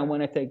 Every time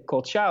when I take a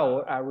cold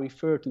shower, I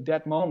refer to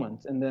that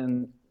moment, and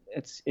then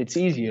it's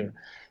easier.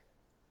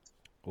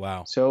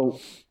 Wow. So.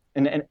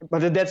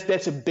 But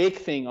that's a big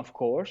thing, of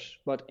course.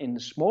 But in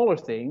the smaller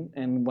thing,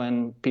 and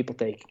when people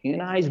take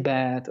an ice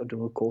bath or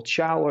do cold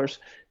showers,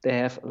 they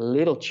have a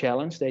little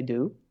challenge they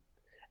do,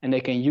 and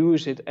they can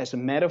use it as a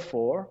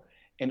metaphor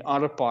in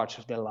other parts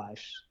of their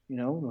lives.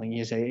 When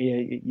you say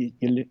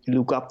you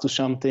look up to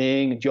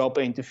something, a job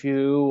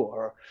interview,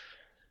 or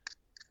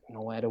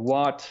no matter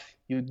what,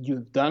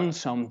 you've done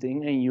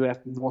something, and you have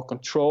more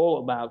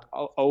control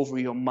over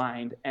your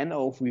mind and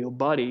over your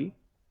body.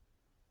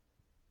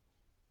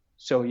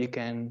 So you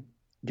can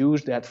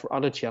use that for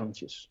other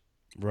challenges.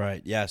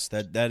 Right. Yes,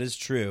 that is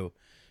true.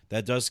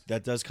 That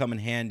does come in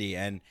handy,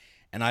 and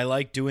I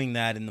like doing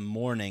that in the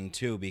morning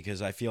too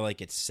because I feel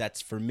like it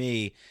sets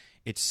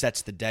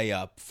the day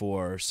up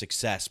for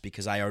success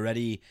because I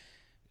already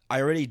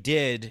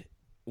did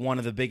one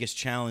of the biggest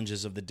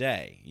challenges of the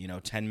day.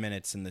 10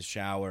 minutes in the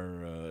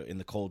shower, in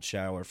the cold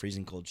shower,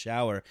 freezing cold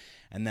shower,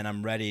 and then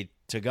I'm ready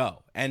to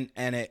go. And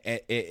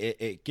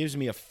it gives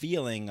me a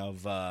feeling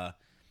of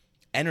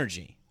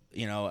energy.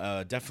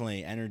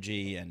 Definitely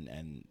energy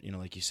and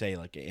like you say,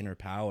 like inner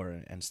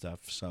power and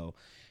stuff. So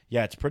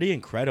yeah, it's pretty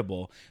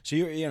incredible. So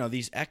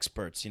these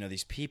experts,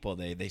 these people,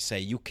 they say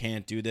you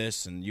can't do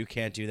this and you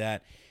can't do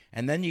that.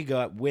 And then you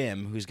got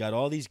Wim, who's got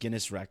all these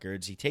Guinness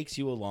records. He takes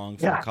you along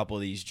for a couple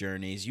of these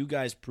journeys. You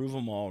guys prove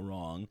them all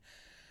wrong.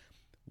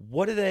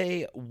 What are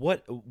they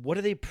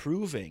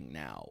proving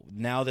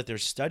now that they're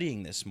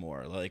studying this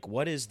more? Like,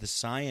 what is the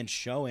science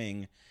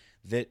showing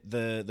that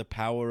the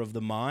power of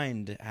the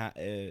mind,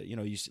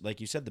 like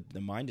you said,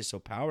 the mind is so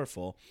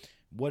powerful.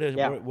 What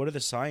are the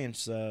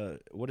science?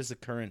 What is the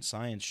current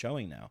science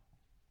showing now?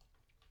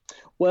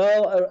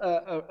 Well,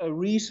 a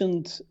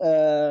recent,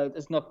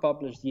 it's not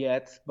published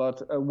yet,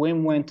 but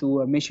Wim went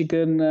to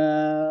Michigan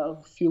a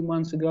few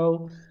months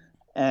ago,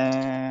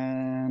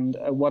 and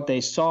what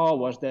they saw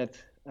was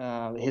that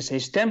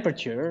his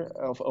temperature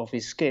of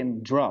his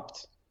skin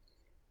dropped.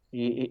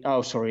 He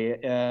was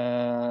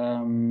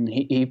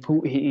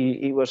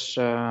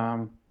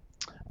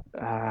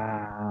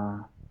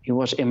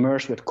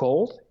immersed with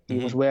cold. He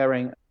was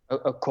wearing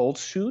a cold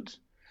suit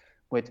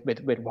with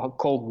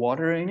cold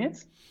water in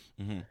it,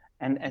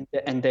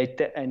 and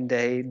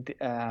they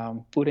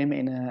put him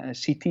in a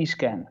CT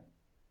scan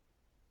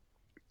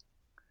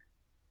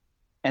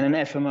and an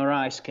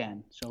fMRI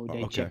scan. So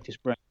they checked his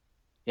brain.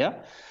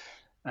 Yeah.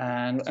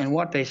 And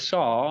what they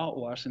saw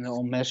was in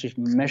all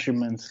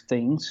measurement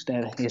things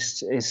that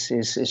his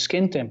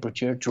skin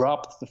temperature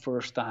dropped the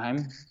first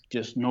time,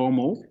 just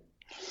normal,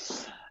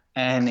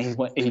 and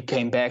he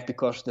came back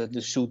because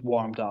the suit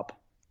warmed up.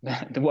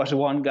 There was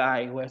one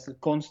guy who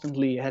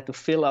constantly had to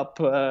fill up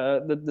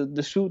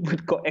the suit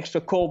with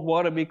extra cold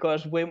water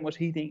because Wim was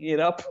heating it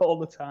up all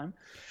the time.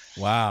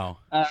 Wow.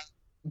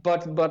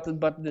 But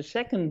the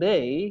second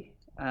day,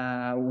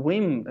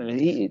 Wim,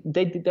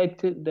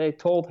 they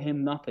told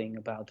him nothing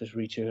about this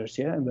research,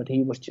 yeah. But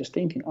he was just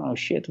thinking, oh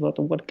shit,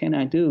 what can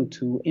I do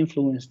to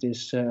influence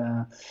this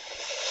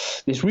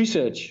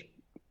research?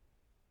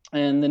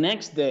 And the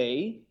next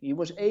day, he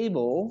was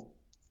able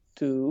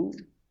to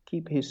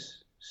keep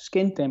his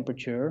skin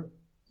temperature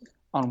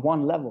on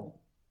one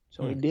level,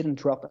 so it didn't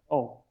drop at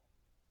all.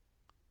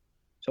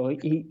 So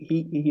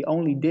he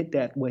only did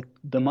that with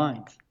the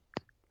mind.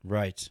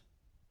 Right.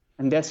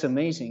 And that's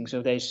amazing.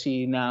 So they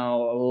see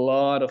now a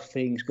lot of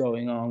things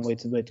going on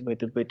with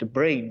the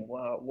brain.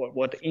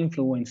 What the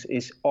influence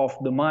is of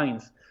the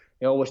mind.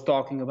 They're always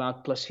talking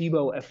about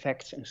placebo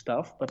effects and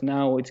stuff, but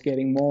now it's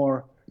getting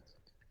more.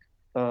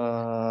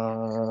 Yeah,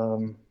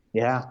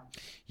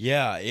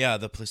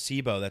 the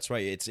placebo. That's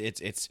right.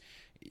 It's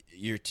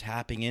you're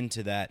tapping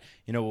into that.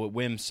 You know what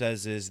Wim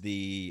says is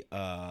the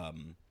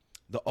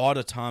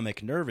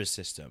autonomic nervous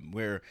system,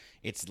 where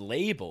it's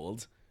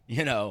labeled,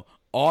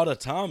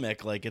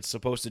 autonomic, like it's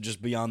supposed to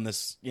just be on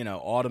this,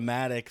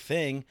 automatic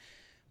thing,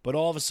 but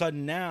all of a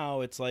sudden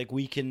now it's like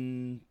we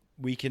can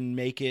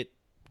make it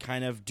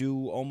kind of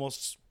do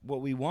almost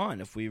what we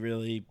want if we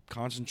really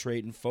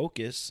concentrate and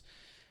focus.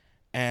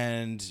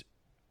 And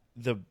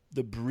the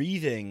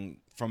breathing,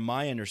 from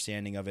my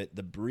understanding of it,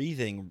 the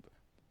breathing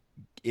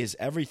is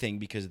everything,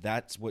 because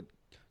that's what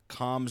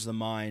calms the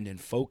mind and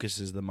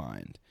focuses the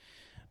mind.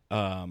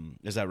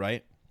 Is that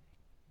right?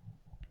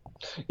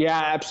 Yeah,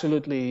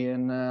 absolutely.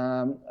 And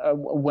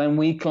when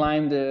we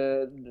climbed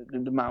the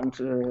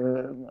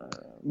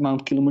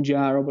Mount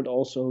Kilimanjaro, but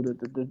also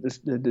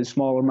the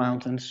smaller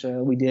mountains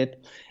we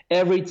did,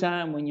 every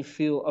time when you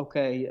feel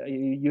okay,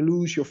 you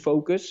lose your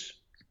focus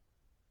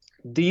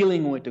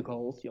dealing with the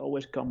cold, you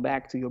always come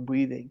back to your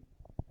breathing.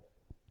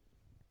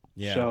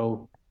 Yeah.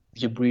 So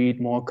you breathe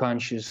more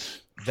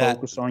conscious,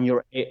 focus on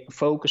your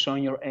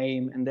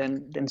aim, and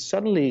then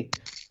suddenly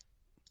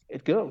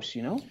it goes.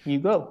 You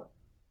go.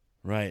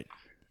 Right.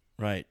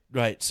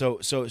 So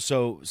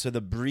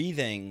the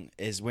breathing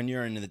is when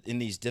you're in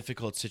these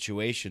difficult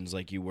situations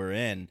like you were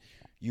in.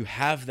 You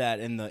have that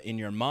in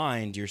your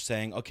mind. You're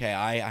saying, okay,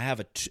 I have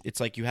it's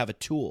like you have a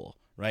tool,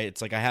 right?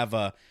 It's like I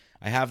have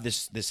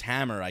this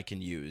hammer I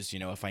can use,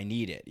 if I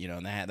need it,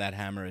 and that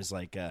hammer is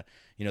like, the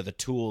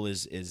tool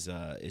is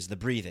the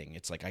breathing.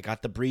 It's like I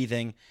got the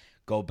breathing,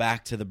 go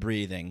back to the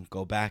breathing,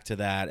 go back to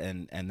that,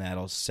 and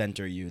that'll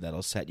center you,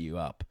 that'll set you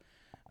up.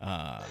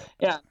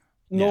 Yeah.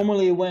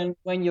 Normally,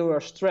 when you are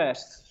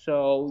stressed,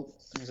 so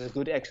it's a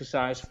good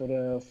exercise for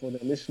the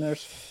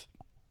listeners.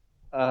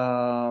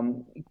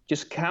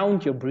 Just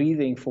count your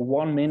breathing for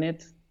 1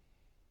 minute.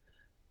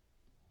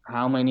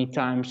 How many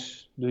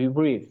times do you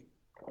breathe?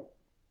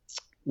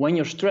 When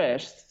you're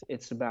stressed,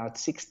 it's about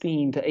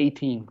 16 to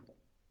 18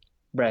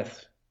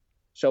 breaths.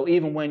 So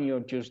even when you're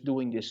just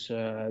doing this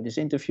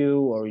interview,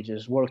 or you're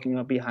just working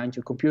up behind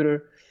your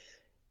computer,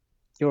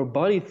 your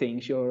body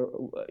thinks you're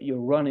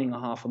running a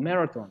half a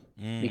marathon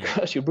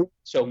because you breathe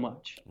so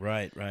much.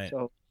 Right.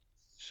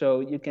 So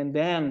you can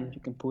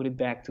put it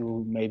back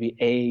to maybe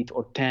 8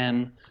 or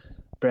 10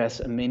 breaths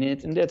a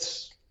minute, and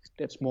that's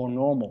more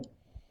normal.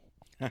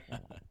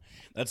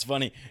 That's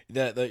funny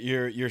that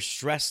you're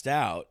stressed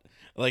out.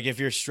 Like if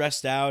you're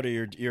stressed out, or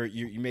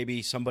you're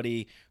maybe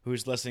somebody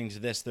who's listening to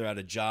this, they're at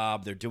a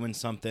job, they're doing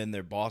something,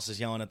 their boss is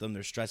yelling at them,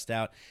 they're stressed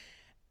out,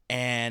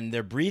 and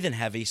they're breathing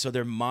heavy, so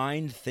their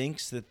mind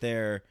thinks that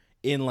they're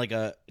in like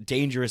a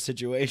dangerous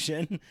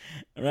situation,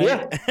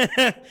 right?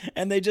 Yeah.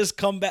 And they just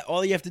come back.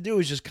 All you have to do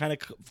is just kind of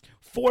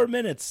 4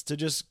 minutes to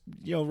just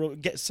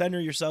center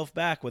yourself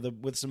back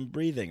with some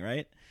breathing,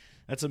 right?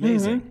 That's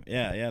amazing. Mm-hmm.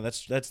 Yeah,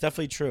 that's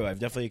definitely true. I've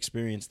definitely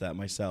experienced that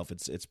myself.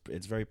 It's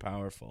very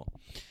powerful.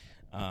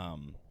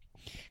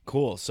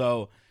 Cool.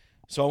 So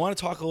I want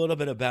to talk a little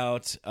bit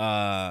about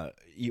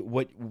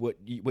what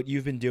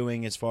you've been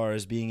doing as far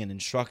as being an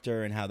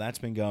instructor and how that's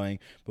been going.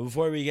 But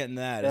before we get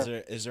into that,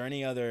 is there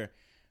any other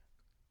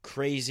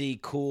crazy,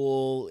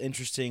 cool,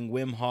 interesting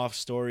Wim Hof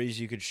stories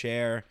you could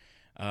share?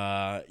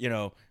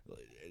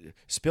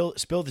 Spill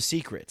the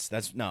secrets.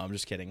 I'm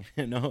just kidding.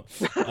 No,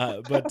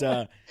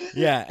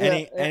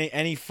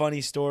 any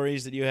funny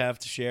stories that you have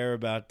to share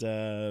about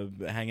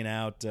hanging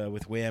out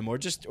with Wim, or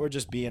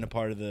just being a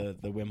part of the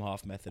Wim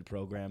Hof Method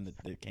program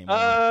that came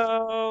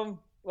along?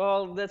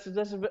 Well, that's a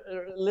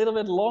little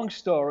bit long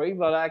story,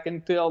 but I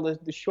can tell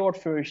the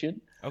short version.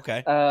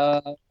 Okay.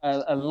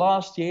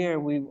 Last year it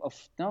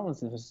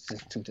was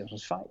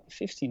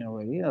 2015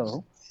 already.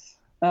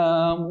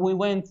 We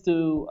went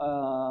to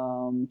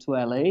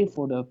LA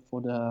for the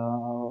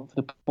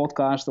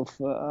podcast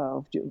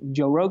of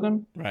Joe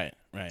Rogan. Right.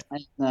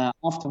 And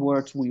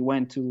afterwards, we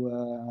went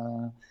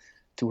to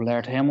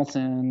Laird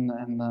Hamilton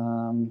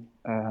and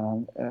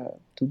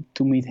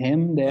to meet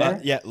him there.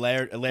 Yeah,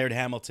 Laird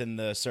Hamilton,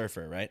 the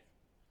surfer, right?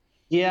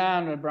 Yeah,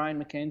 and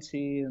Brian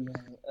McKenzie, and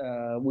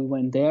we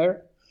went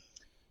there.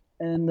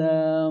 And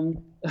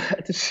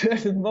at a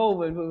certain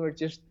moment, we were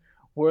just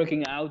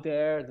working out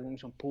there, doing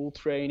some pool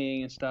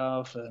training and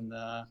stuff, and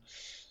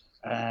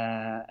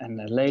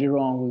later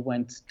on we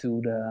went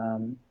to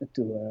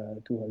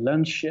a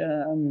lunch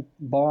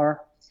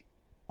bar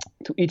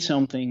to eat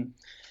something.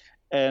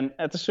 And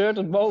at a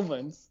certain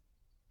moment,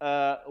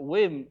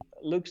 Wim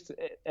looks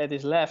at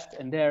his left,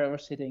 and there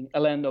was sitting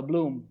Orlando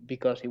Bloom,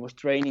 because he was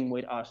training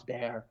with us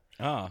there.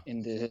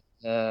 In the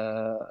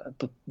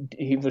but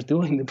he was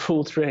doing the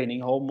pool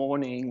training whole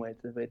morning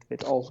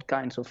with all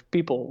kinds of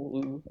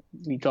people.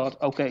 We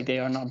thought, okay, they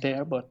are not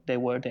there, but they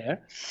were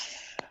there.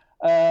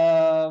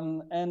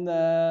 And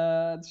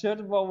at a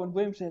certain moment,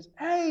 Wim says,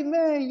 "Hey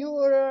man,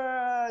 you're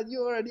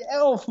the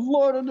elf of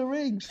Lord of the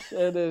Rings."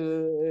 And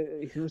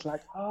he was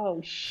like,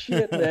 "Oh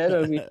shit, man!"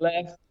 And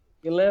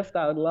we laughed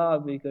out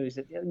loud, because he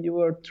said, "Yeah, you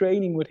were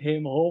training with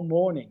him whole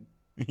morning."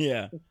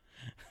 Yeah.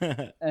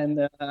 And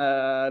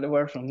there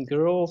were some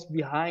girls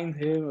behind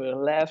him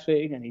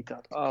laughing, and he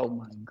thought, "Oh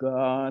my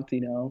god,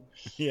 you know."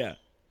 Yeah.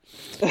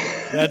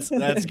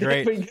 That's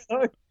great.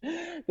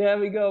 There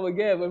we go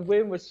again. But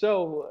Wim was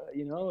so,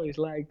 he's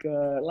like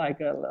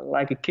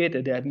a kid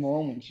at that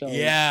moment. So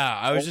yeah,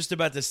 I was just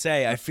about to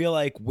say, I feel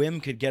like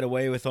Wim could get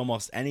away with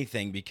almost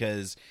anything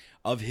because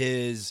of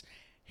his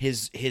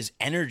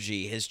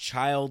energy, his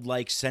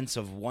childlike sense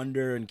of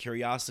wonder and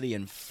curiosity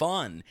and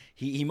fun.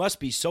 He must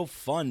be so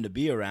fun to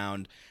be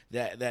around.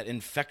 That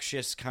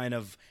infectious kind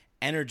of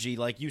energy,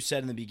 like you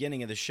said in the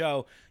beginning of the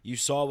show. You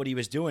saw what he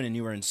was doing and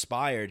you were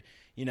inspired.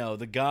 You know,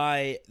 the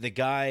guy.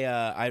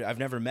 I've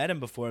never met him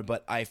before,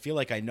 but I feel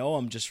like I know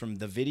him just from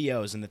the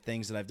videos and the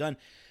things that I've done.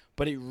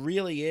 But it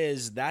really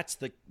is. That's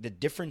the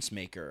difference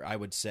maker, I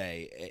would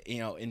say. You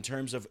know, in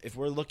terms of if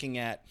we're looking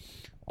at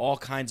all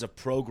kinds of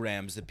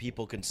programs that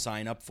people can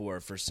sign up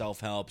for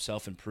self-help,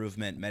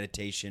 self-improvement,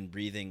 meditation,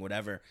 breathing,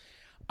 whatever.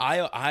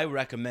 I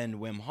recommend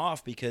Wim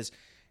Hof because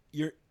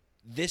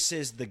this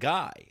is the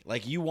guy.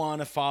 Like, you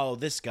want to follow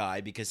this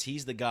guy because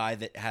he's the guy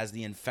that has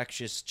the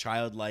infectious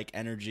childlike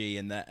energy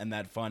and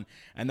that fun,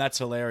 and that's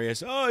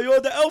hilarious. Oh, you're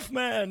the elf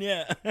man.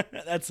 Yeah.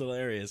 That's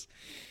hilarious.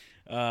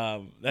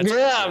 But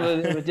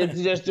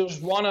that's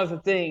just one of the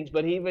things.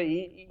 But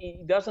he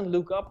doesn't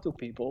look up to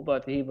people,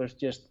 but he was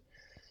just,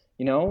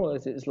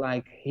 it's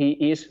like he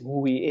is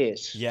who he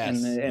is.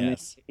 Yes. And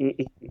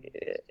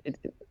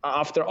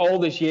after all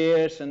these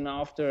years, and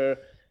after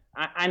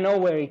I know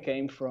where he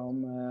came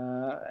from,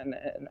 and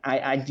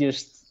I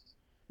just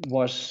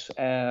was,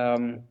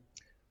 I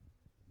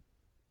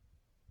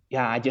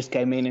just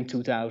came in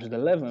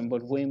 2011,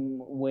 but Wim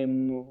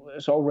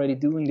was already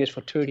doing this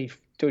for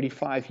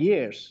 35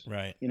 years,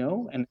 right?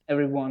 And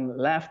everyone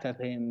laughed at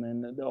him,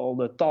 and all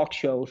the talk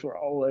shows were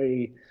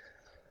always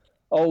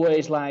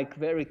like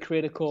very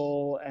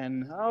critical,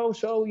 and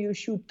so you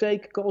should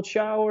take a cold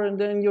shower and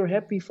then you're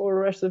happy for the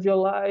rest of your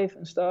life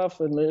and stuff,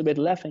 and a little bit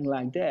laughing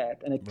like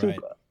that. And it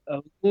took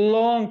a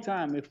long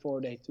time before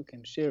they took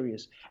him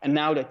serious, and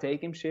now they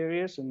take him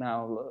serious, and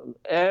now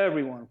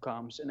everyone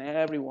comes and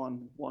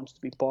everyone wants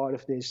to be part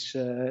of this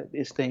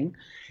thing.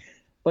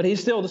 But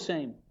he's still the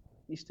same.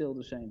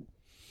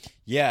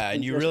 Yeah,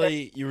 and you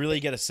really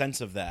get a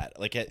sense of that.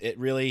 Like it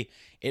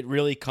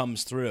really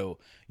comes through.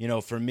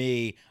 For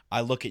me,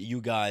 I look at you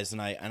guys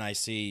and I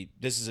see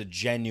this is a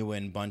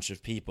genuine bunch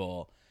of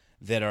people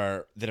that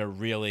are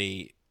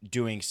really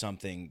doing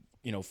something,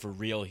 for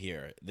real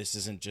here. This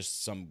isn't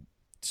just some,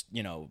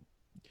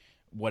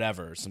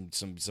 whatever, some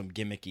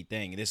gimmicky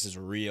thing. This is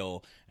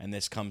real, and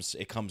it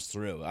comes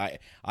through.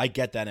 I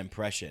get that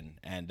impression,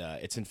 and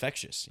it's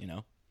infectious,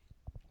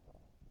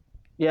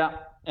 Yeah,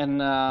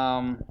 and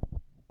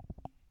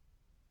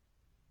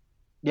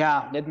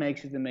that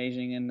makes it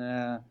amazing. And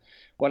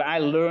what I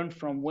learned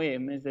from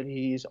Wim is that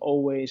he's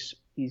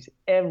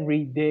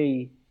every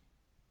day.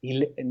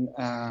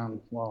 How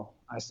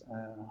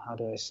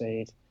do I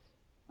say it?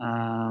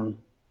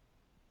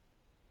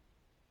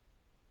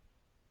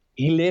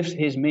 He lives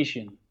his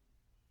mission.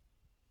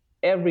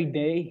 Every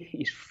day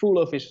he's full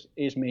of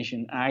his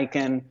mission. I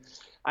can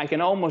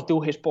almost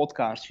do his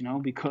podcast,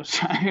 because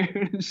I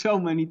heard him so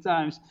many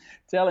times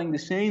telling the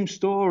same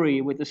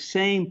story with the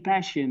same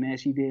passion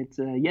as he did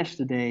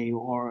yesterday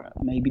or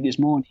maybe this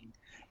morning.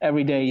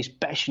 Every day he's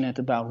passionate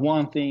about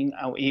one thing.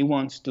 He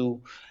wants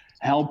to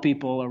help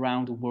people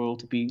around the world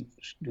to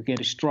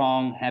get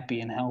strong, happy,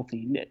 and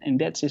healthy, and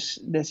that's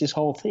his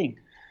whole thing.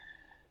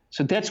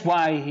 So that's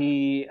why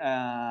he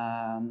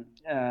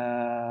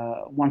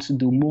wants to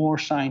do more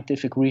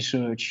scientific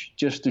research,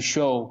 just to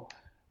show,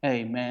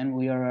 hey man,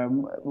 we are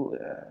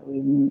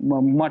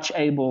much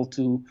able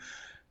to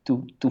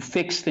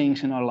fix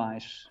things in our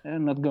lives,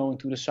 and not going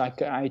to the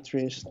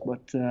psychiatrist,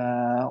 but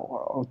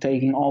or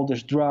taking all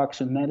these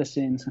drugs and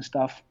medicines and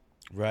stuff.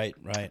 Right.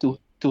 To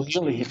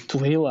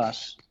heal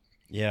us.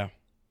 Yeah.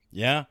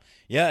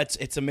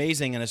 It's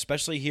amazing, and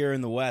especially here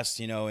in the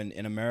West,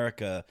 in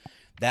America,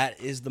 that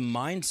is the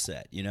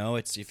mindset. You know,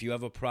 it's if you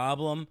have a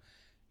problem,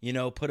 you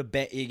know,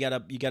 you gotta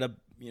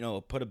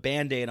put a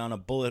Band-Aid on a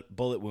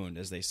bullet wound,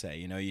 as they say.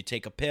 You know, you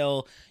take a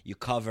pill, you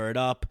cover it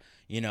up,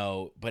 you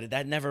know, but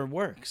that never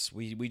works.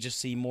 We just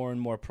see more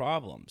and more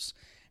problems.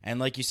 And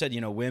like you said,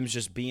 you know, Wim's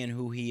just being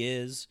who he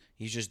is.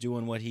 He's just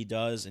doing what he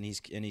does, and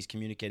he's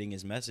communicating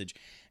his message,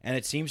 and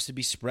it seems to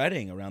be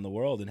spreading around the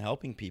world and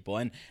helping people.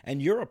 And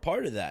you're a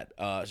part of that.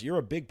 You're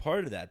a big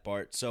part of that,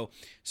 Bart. So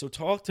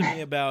talk to me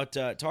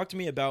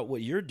about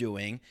what you're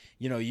doing.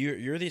 You know,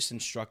 you're this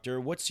instructor.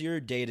 What's your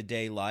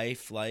day-to-day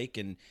life like,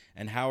 and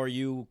how are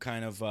you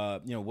kind of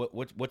you know,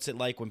 what's it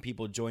like when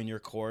people join your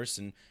course?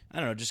 And I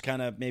don't know, just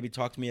kind of maybe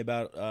talk to me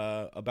about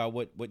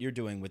what you're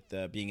doing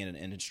with being an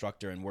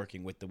instructor and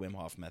working with the Wim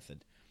Hof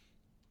method.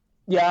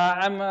 Yeah,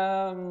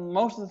 I'm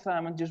most of the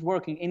time I'm just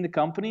working in the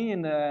company,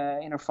 in the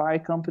Inner Fire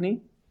company.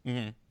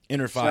 Mm-hmm.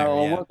 Inner Fire,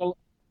 so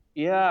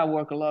I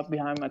work a lot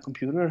behind my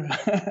computer.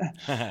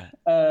 But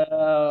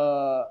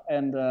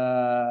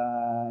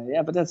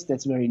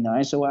that's very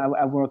nice. So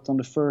I worked on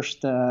the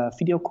first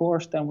video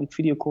course, 10-week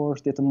video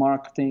course, did the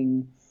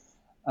marketing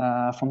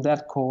from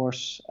that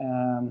course.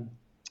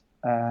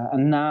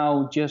 And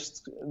now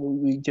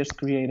we just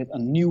created a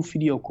new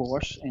video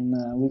course, and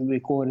we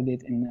recorded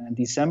it in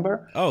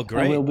December. Oh,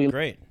 great!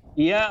 Great.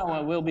 Yeah,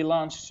 well, we'll be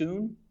launched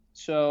soon.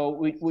 So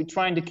we're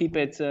trying to keep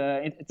it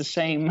at the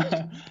same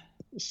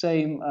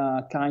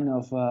kind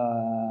of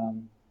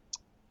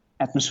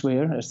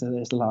atmosphere as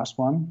the last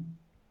one.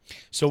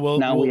 So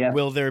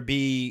will there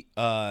be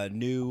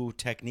new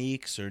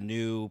techniques or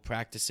new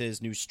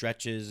practices, new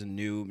stretches, and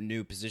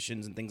new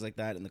positions and things like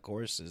that in the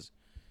courses?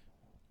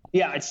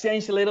 Yeah, it's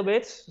changed a little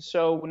bit.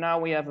 So now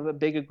we have a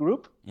bigger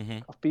group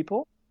of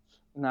people.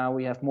 Now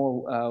we have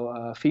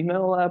more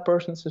female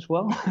persons as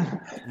well.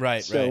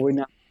 Right. So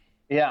we're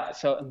now,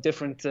 so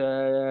different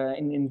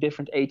in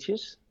different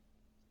ages.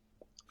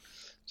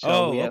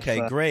 So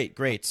okay,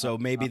 great. So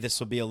maybe this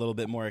will be a little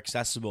bit more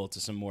accessible to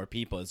some more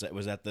people.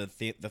 Was that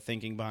the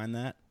thinking behind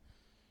that?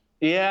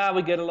 Yeah,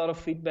 we get a lot of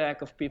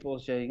feedback of people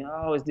saying,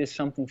 "Oh, is this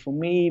something for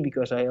me?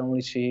 Because I only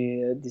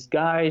see these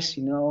guys,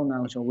 you know."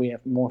 Now, so we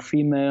have more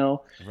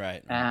female,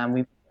 right? And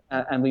we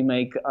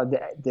make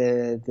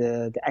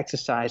the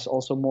exercise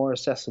also more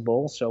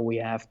accessible. So we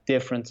have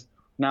different.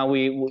 Now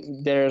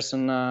there's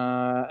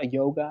a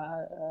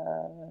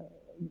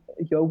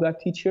yoga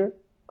teacher,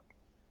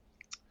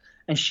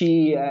 and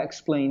she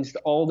explains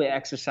all the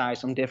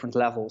exercise on different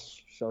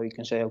levels. So you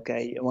can say,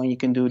 okay, when you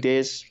can do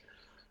this,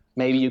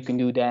 maybe you can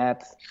do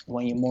that.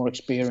 When you're more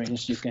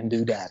experienced, you can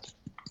do that.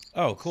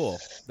 Oh, cool.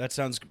 That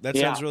sounds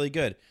really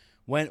good.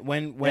 When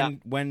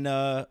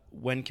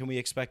can we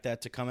expect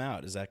that to come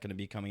out? Is that going to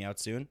be coming out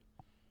soon?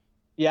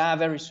 Yeah,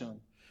 very soon.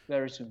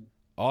 Very soon.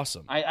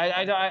 Awesome.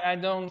 I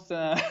don't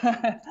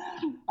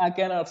I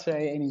cannot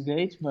say any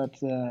date, but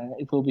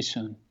it will be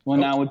soon. Well,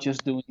 now we're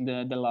just doing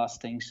the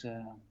last things.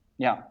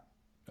 Yeah.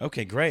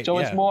 Okay, great. So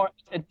it's more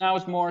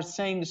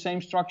the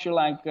same structure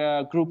like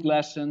group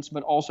lessons,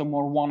 but also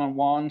more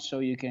one-on-one. So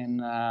you can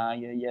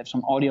you have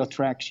some audio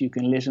tracks you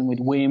can listen with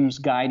Wim's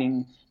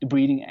guiding the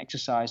breathing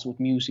exercise with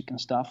music and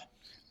stuff.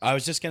 I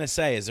was just gonna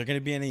say, is there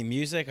gonna be any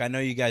music? I know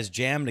you guys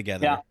jam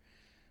together.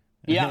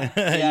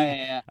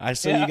 Yeah. I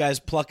saw you guys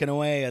plucking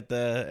away at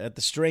the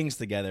strings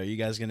together. Are you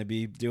guys gonna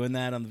be doing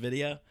that on the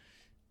video,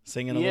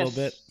 singing a little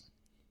bit?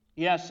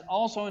 Yes,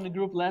 also in the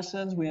group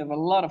lessons, we have a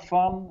lot of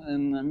fun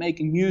and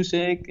making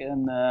music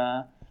and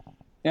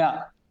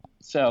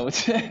so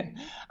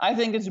I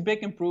think it's a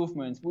big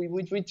improvement.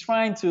 We're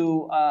trying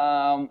to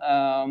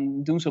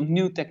do some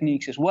new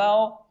techniques as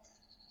well.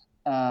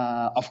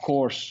 Of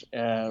course,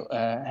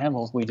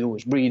 what we do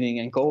is breathing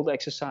and cold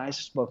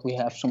exercises, but we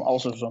have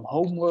also some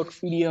homework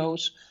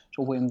videos.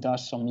 So Wim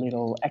does some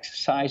little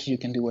exercises you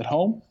can do at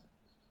home.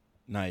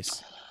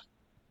 Nice.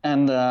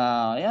 And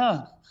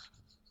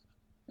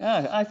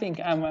I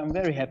think I'm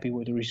very happy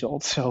with the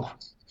results. So,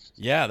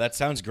 yeah, that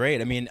sounds great.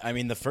 I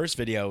mean, the first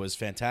video was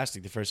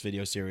fantastic. The first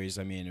video series,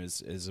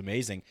 is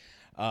amazing.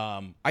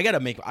 I gotta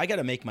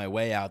make my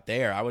way out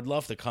there. I would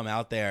love to come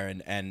out there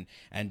and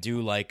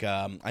do like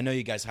I know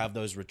you guys have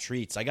those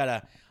retreats. I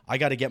gotta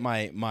get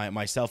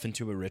myself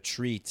into a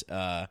retreat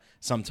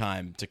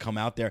sometime to come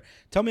out there.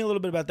 Tell me a little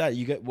bit about that.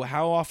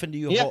 How often do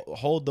you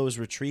hold those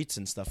retreats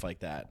and stuff like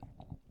that?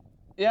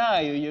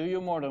 Yeah,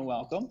 you're more than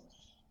welcome.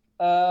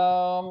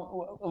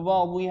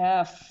 Well, we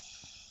have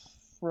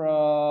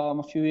from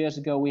a few years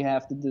ago, we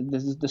have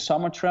the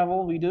summer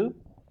travel we do.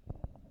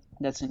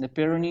 That's in the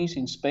Pyrenees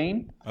in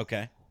Spain.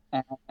 Okay.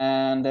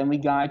 And then we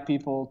guide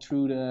people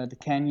through the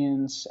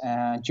canyons,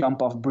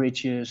 jump off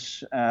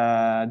bridges,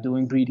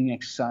 doing breathing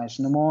exercise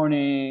in the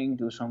morning,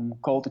 do some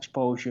cold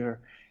exposure.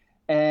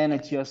 And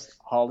it's just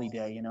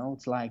holiday, you know.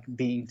 It's like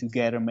being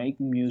together,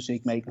 making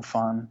music, making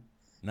fun.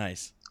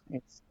 Nice.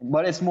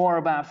 But it's more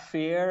about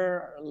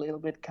fear, a little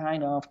bit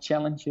kind of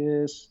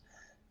challenges.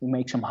 We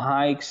make some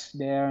hikes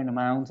there in the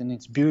mountain.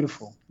 It's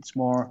beautiful. It's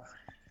more,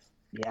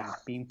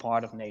 being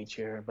part of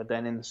nature. But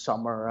then in the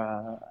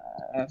summer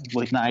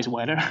with nice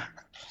weather.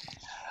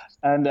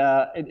 And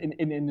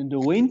in the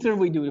winter,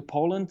 we do the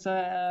Poland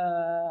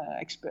the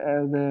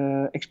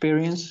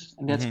experience,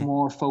 and that's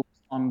more focused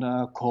on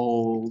the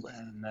cold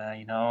and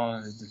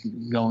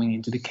going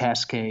into the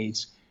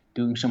Cascades,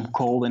 doing some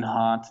cold and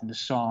hot in the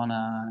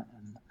sauna,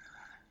 and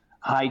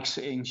hikes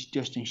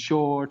just in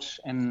shorts,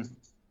 and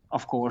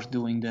of course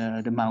doing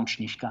the Mount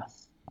Snishka.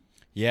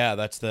 Yeah,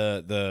 that's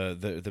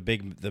the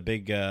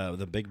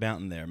big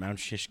mountain there, Mount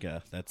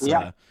Shishka. That's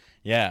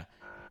yeah.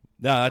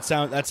 No,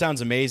 that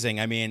sounds amazing.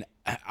 I mean,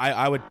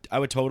 I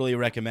would totally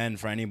recommend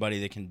for anybody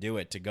that can do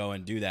it to go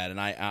and do that,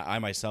 and I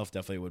myself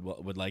definitely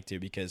would like to,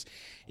 because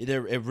it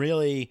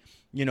really,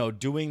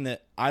 doing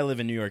that. I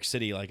live in New York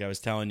City, like I was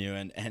telling you,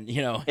 and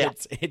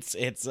it's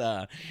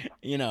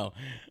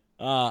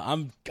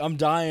I'm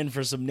dying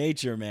for some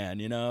nature, man.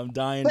 I'm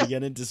dying to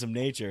get into some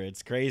nature.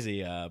 It's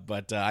crazy,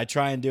 but I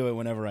try and do it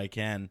whenever I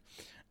can.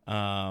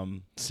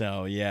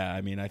 So yeah,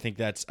 I mean, I think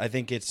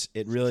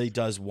it really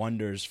does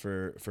wonders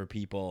for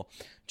people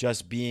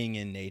just being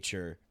in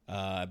nature,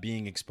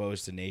 being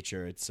exposed to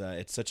nature. It's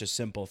such a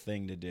simple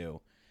thing to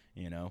do,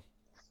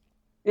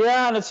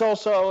 Yeah, and it's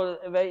also,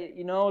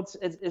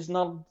 it's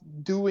not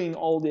doing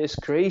all these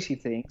crazy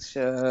things,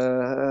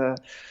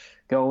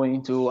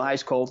 going to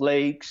ice cold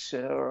lakes,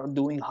 or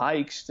doing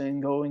hikes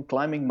and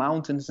climbing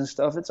mountains and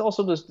stuff. It's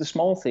also the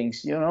small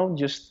things,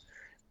 just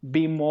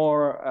be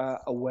more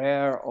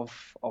aware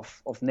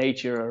of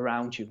nature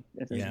around you.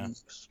 Yeah.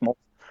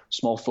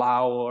 Small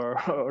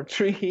flower or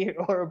tree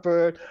or a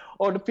bird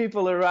or the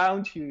people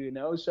around you.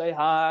 Say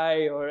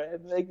hi or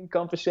making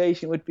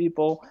conversation with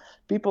people.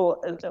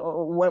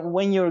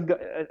 When you're,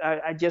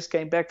 I just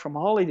came back from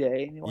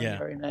holiday. When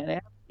you're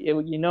in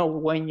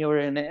when you're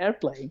in an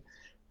airplane,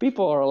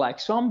 people are like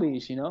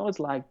zombies. It's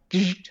like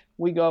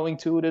we're going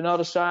to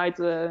another side,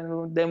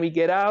 then we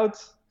get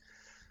out.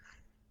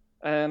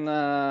 And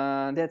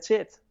that's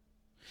it.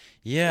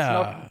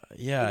 Yeah,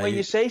 When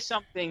you say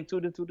something to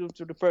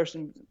the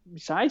person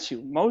besides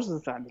you, most of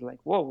the time they're like,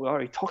 "Whoa,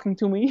 are you talking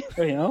to me?"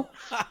 Yeah.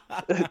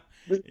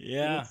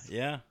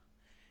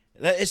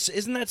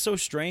 Isn't that so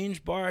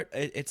strange, Bart?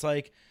 It's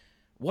like,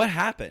 what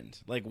happened?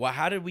 Like,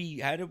 how did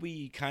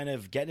we kind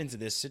of get into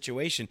this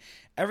situation?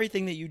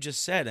 Everything that you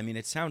just said. I mean,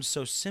 it sounds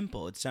so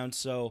simple. It sounds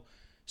so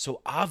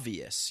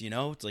obvious.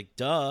 It's like,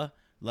 duh.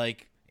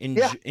 Like,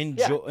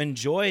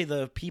 enjoy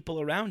the people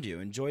around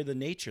you. Enjoy the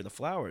nature, the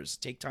flowers.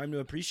 Take time to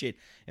appreciate.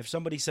 If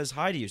somebody says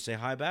hi to you, say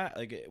hi back.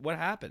 Like, what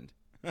happened?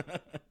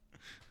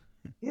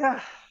 Yeah,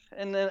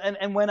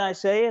 and when I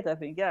say it, I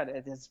think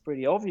it's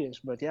pretty obvious.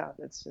 But yeah,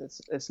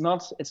 it's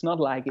not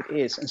like it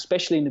is.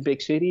 Especially in the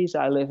big cities.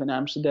 I live in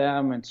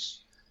Amsterdam.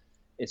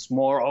 It's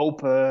more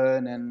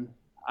open, and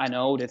I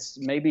know that's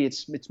maybe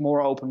it's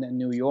more open than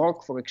New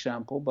York, for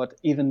example. But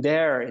even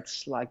there,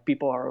 it's like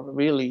people are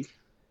really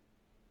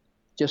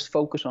just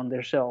focus on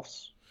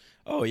themselves.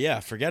 Oh yeah,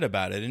 forget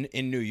about it.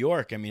 In New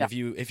York, I mean, if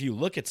you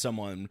look at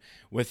someone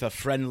with a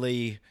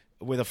friendly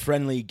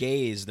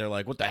gaze, they're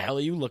like, "What the hell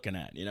are you looking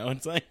at?"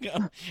 It's like,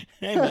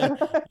 "Hey man,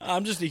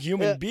 I'm just a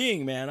human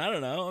being, man. I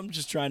don't know. I'm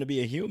just trying to be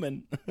a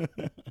human."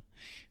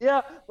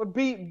 Yeah, but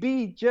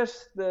be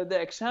just the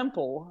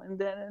example, and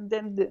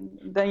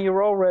then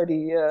you're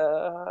already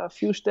a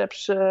few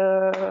steps.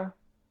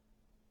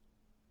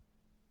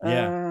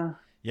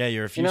 Yeah,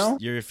 you're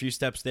a few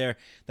steps there.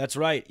 That's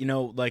right.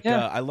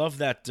 I love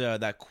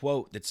that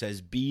quote that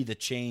says, "Be the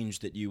change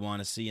that you want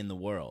to see in the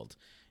world."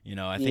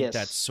 I think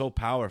that's so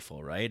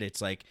powerful, right?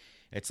 It's like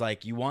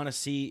you want to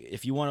see,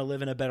 if you want to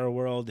live in a better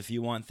world, if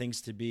you want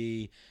things to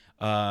be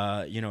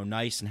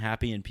nice and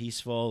happy and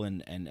peaceful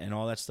and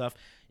all that stuff,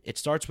 it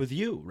starts with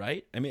you,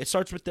 right? I mean, it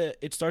starts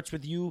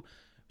with you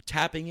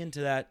tapping into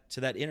that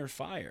inner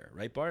fire,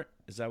 right, Bart?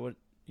 Is that what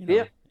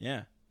Yeah.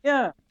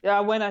 Yeah.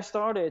 When I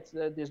started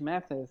this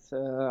method,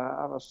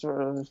 I was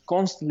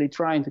constantly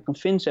trying to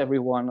convince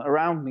everyone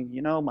around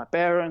me, my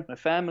parents, my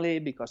family,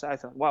 because I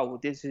thought, wow,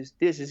 this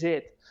is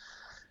it.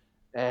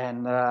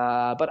 And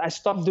but I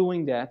stopped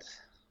doing that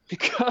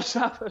because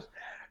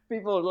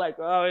people were like,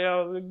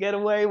 oh, get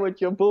away with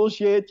your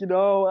bullshit,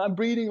 I'm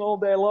breathing all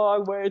day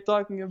long. What are you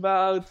talking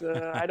about?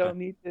 I don't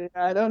need it.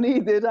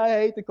 I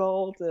hate the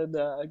cold, and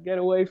get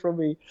away from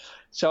me.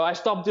 So I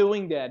stopped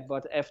doing that.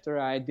 But after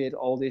I did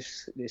all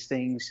these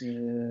things,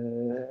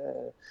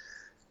 the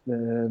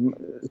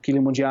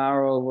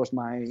Kilimanjaro was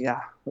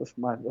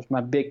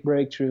my big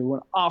breakthrough.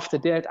 And after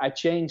that, I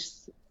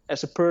changed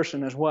as a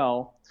person as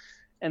well.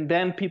 And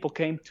then people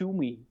came to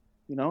me.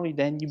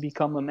 Then you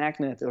become a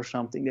magnet or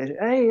something. They say,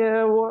 "Hey,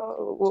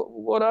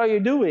 what are you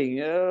doing?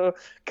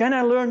 Can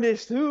I learn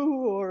this too?"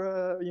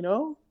 Or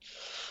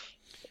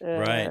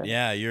Right.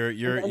 Yeah.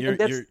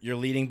 You're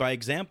leading by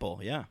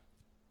example. Yeah.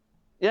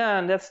 Yeah,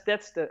 and I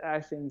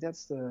think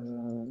that's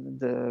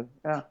the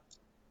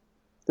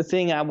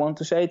thing I want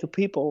to say to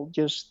people.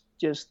 Just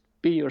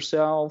be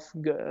yourself.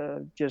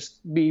 Just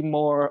be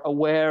more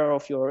aware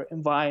of your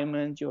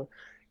environment, your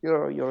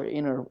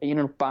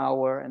inner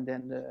power, and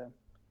then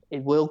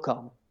it will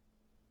come.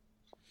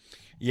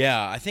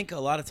 Yeah, I think a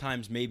lot of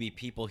times maybe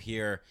people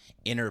hear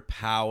inner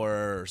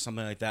power or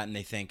something like that, and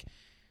they think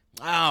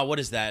what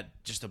is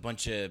that? Just a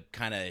bunch of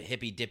kind of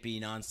hippy dippy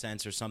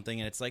nonsense or something.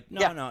 And it's like,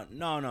 no, Yeah. no,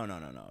 no, no, no,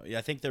 no, no. Yeah,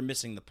 I think they're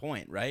missing the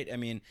point, right? I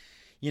mean,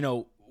 you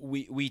know,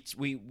 we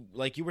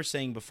like you were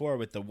saying before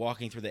with the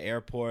walking through the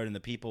airport and the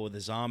people with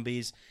the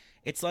zombies.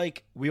 It's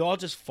like we all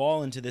just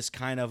fall into this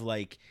kind of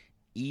like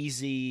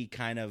easy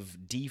kind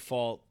of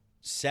default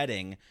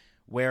setting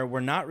where we're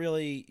not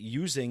really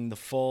using the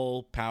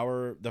full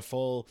power, the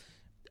full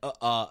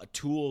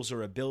tools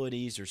or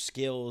abilities or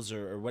skills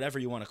or whatever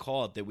you want to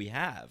call it that we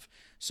have.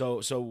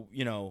 So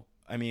you know,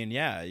 I mean,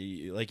 yeah,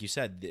 like you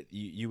said,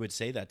 you would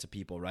say that to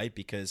people, right?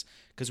 Because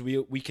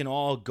we can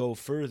all go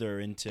further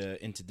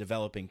into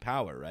developing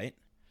power, right?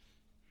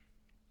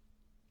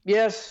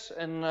 Yes,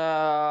 and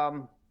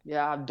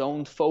yeah,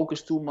 don't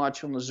focus too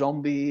much on the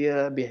zombie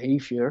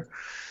behavior.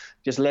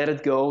 Just let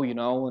it go, you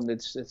know, and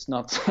it's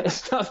not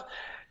it's not.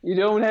 You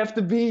don't have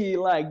to be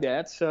like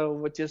that. So,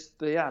 but just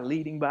yeah,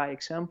 leading by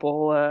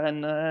example,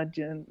 and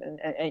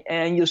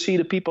you'll see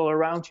the people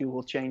around you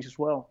will change as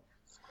well.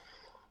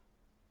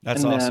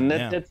 That's And awesome.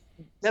 that, Yeah.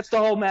 that's the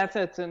whole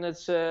method, and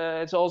it's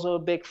also a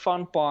big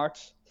fun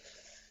part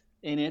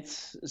in it.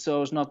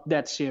 So it's not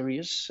that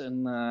serious,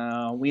 and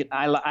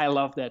I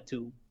love that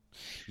too. All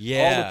the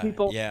Yeah.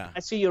 people Yeah. I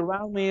see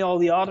around me, all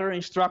the other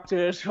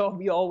instructors, will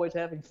be always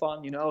having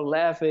fun, you know,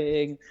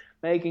 laughing,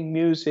 making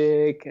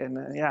music,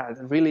 and yeah,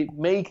 really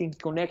making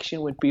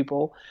connection with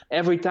people.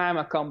 Every time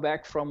I come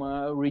back from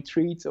a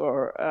retreat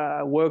or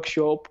a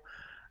workshop,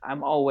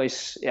 I'm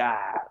always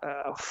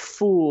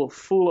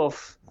full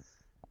of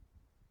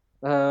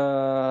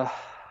uh,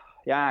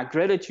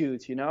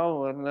 gratitude, you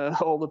know, and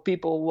all the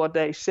people, what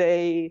they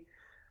say,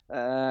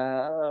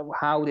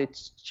 how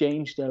it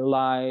changed their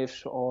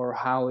lives or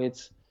how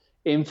it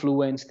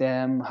influenced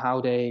them,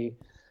 how they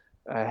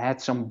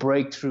had some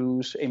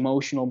breakthroughs,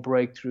 emotional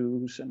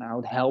breakthroughs, and how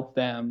it helped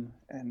them.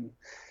 And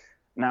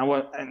now,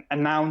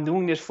 and now I'm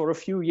doing this for a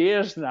few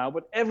years now,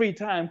 but every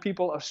time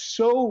people are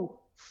so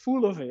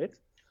full of it,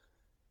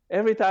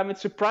 every time it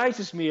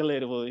surprises me a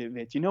little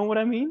bit. You know what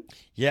I mean?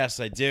 Yes,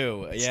 I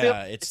do. Still,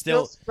 Yeah. It's it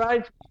still still.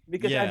 surprises me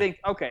because I Yeah. think,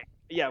 okay,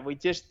 yeah, we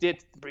just did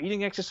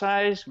breathing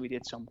exercise, we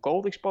did some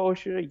cold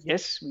exposure,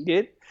 yes, we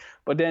did,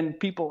 but then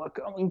people are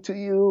coming to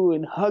you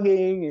and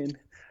hugging and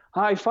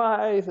high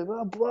five and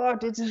oh, blah,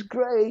 this is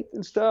great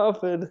and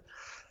stuff, and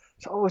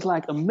it's always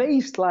like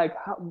amazed, like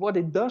what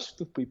it does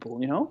to people,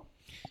 you know?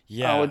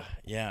 How Yeah.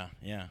 Yeah.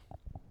 Yeah.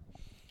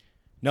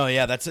 No,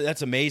 yeah,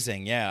 that's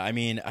amazing. Yeah, I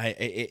mean,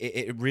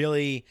 it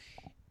really,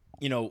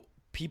 you know,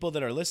 people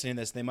that are listening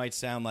to this, they might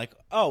sound like,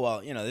 oh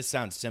well, you know, this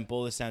sounds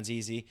simple, this sounds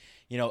easy,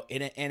 you know,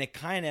 and it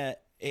kind of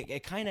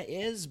it kind of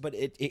is, but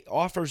it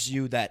offers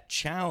you that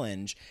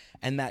challenge,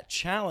 and that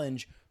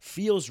challenge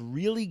feels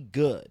really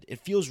good. It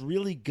feels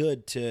really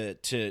good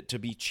to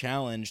be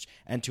challenged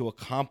and to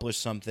accomplish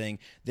something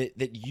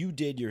that you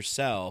did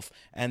yourself,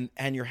 and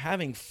you're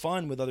having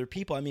fun with other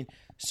people. I mean,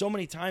 so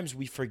many times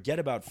we forget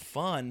about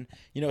fun.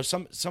 You know,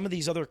 some of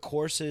these other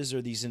courses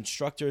or these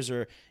instructors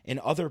or in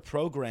other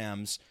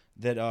programs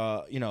that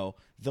you know,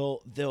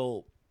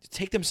 they'll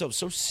take themselves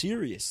so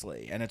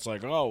seriously, and it's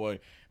like, oh,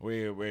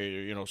 we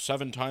you know,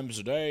 7 times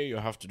a day you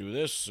have to do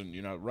this, and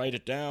you know, write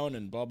it down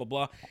and blah blah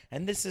blah.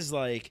 And this is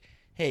like,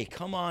 hey,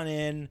 come on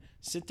in,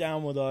 sit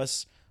down with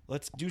us.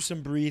 Let's do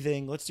some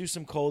breathing. Let's do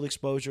some cold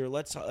exposure.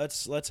 Let's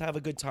have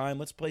a good time.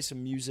 Let's play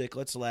some music.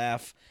 Let's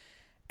laugh.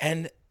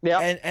 And Yeah.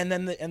 and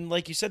then and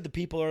like you said, the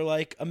people are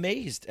like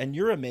amazed, and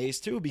you're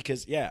amazed too,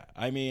 because yeah,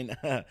 I mean,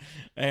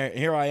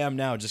 here I am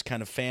now, just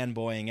kind of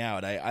fanboying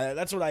out. I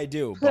that's what I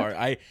do, Bart.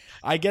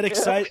 I get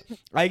excited.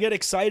 I get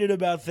excited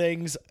about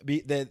things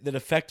that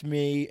affect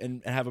me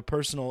and have a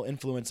personal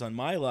influence on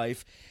my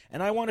life,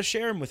 and I want to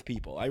share them with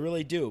people. I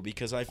really do,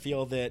 because I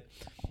feel that,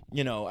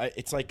 you know,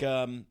 it's like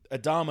a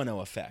domino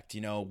effect. You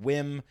know,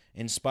 Wim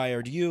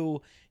inspired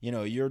you. You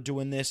know, you're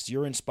doing this.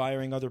 You're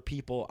inspiring other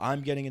people.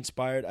 I'm getting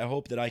inspired. I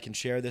hope that I can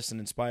share this and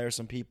inspire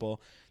some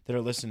people that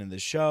are listening to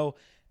this show.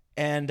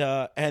 And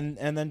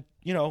then,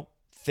 you know,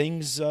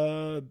 things.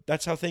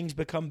 That's how things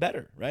become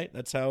better, right?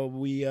 That's how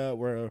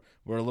we're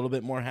a little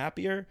bit more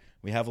happier.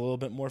 We have a little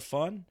bit more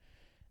fun,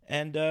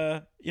 and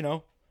you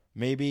know,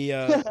 maybe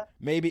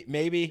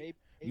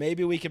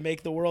maybe we can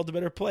make the world a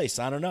better place.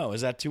 I don't know. Is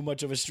that too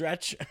much of a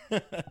stretch?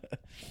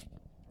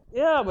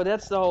 Yeah, but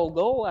that's the whole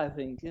goal, I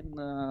think.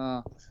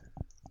 And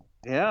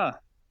yeah,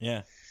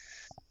 Yeah.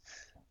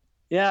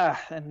 yeah,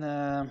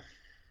 and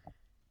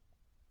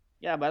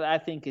yeah, but I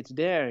think it's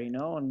there, you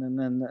know, and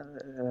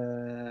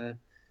then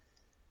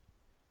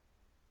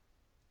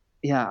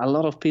yeah, a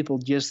lot of people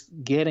just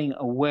getting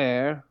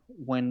aware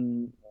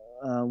when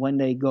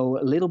they go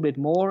a little bit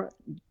more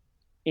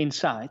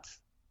inside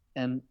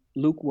and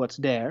look what's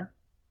there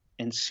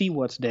and see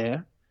what's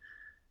there,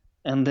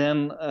 and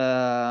then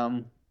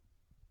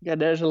yeah,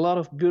 there's a lot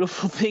of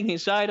beautiful thing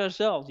inside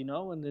ourselves, you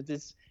know, and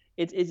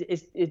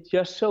it's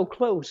just so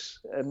close,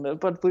 and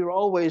but we're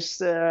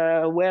always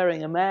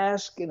wearing a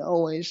mask and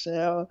always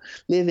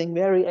living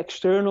very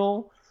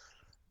external.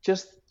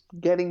 Just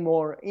getting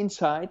more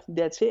inside.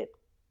 That's it.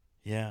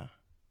 Yeah.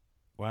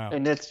 Wow.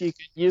 And that's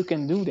you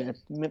can do that,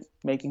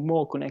 making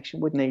more connection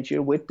with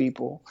nature, with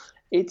people.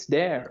 It's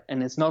there,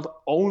 and it's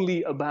not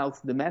only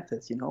about the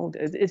method.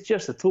 It's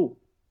just a tool.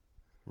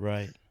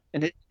 Right.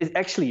 And it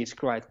actually is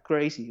quite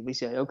crazy. We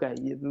say, okay,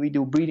 we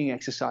do breathing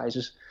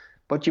exercises,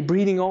 but you're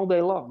breathing all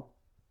day long.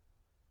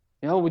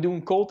 We're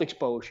doing cold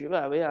exposure.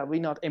 Well, yeah,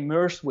 we're not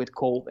immersed with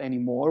cold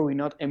anymore. We're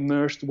not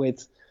immersed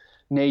with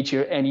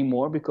nature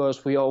anymore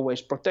because we're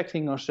always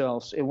protecting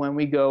ourselves. And when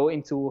we go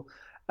into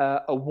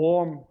a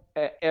warm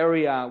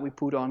area, we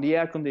put on the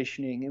air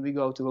conditioning. And we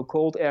go to a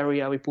cold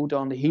area, we put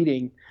on the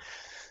heating.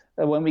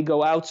 When we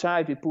go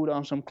outside, we put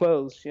on some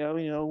clothes.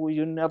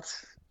 We're not,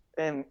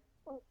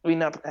 we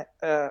not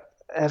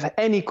have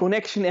any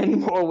connection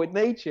anymore with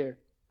nature.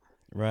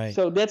 Right.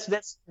 So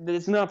that's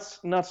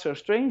not so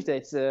strange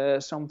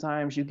that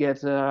sometimes you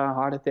get a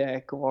heart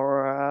attack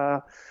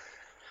or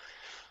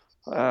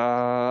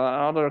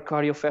other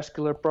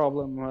cardiovascular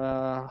problem.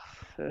 Yeah.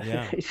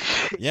 It's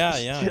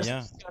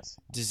Yeah.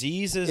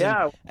 Diseases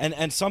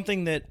and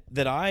something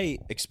that I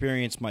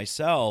experienced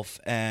myself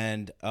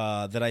and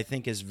that I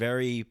think is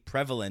very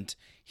prevalent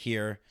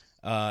here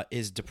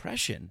is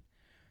depression.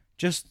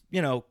 Just,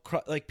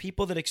 like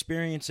people that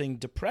experiencing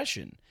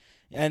depression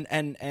and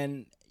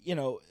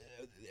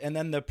and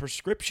then the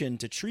prescription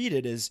to treat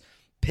it is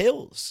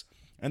pills.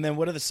 And then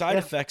what are the side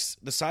effects?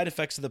 The side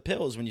effects of the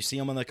pills when you see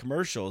them on the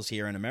commercials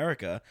here in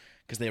America,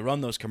 because they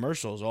run those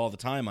commercials all the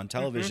time on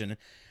television.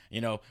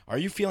 Are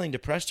you feeling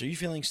depressed? Are you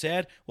feeling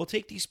sad? Well,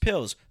 take these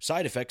pills.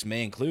 Side effects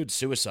may include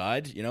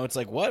suicide. It's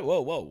like, what?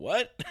 Whoa,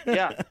 what?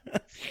 Yeah,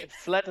 it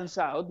flattens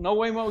out.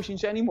 No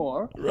emotions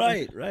anymore.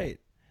 Right.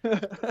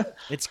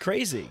 It's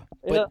crazy.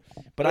 But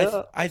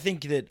I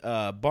think that,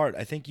 Bart,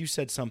 I think you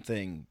said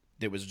something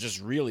that was just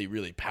really,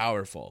 really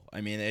powerful. I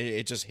mean,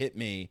 it just hit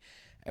me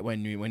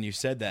when you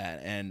said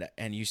that,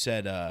 and you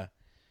said,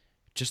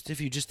 just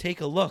if you just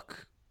take a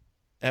look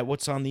at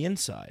what's on the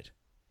inside,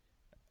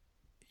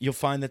 you'll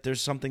find that there's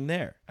something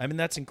there. I mean,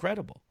 that's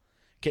incredible.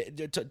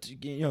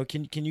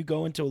 Can you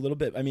go into a little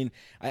bit? I mean,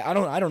 I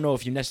don't know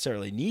if you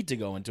necessarily need to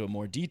go into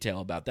more detail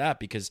about that,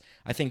 because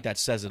I think that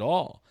says it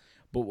all.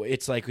 But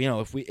it's like,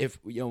 if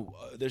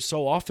there's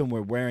so often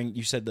we're wearing,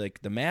 you said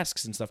like the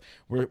masks and stuff,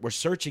 we're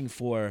searching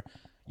for,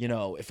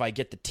 if I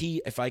get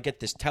if I get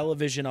this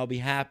television, I'll be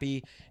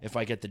happy. If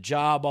I get the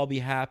job, I'll be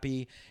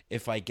happy.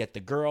 If I get the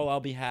girl,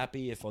 I'll be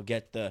happy. If I'll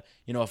get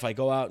if I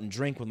go out and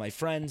drink with my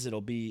friends,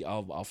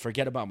 I'll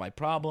forget about my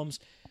problems.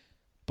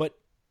 But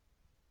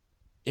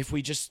if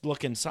we just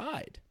look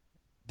inside,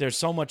 there's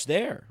so much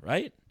there,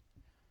 right?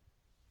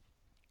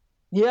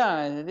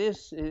 Yeah, it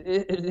is.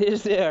 It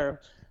is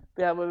there.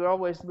 Yeah, we're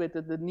always with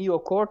the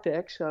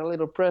neocortex, our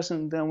little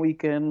present, and we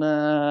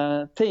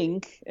can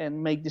think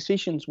and make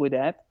decisions with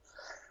that.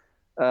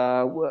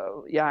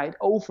 It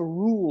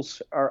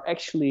overrules our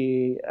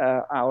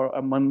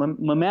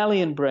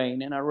mammalian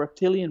brain and our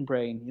reptilian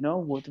brain.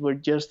 We're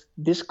just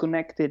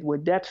disconnected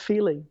with that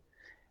feeling.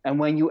 And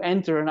when you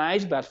enter an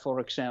ice bath, for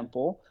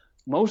example,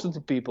 most of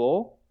the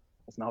people,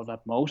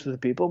 not most of the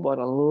people, but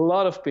a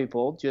lot of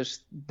people,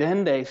 just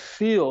then they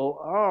feel,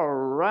 all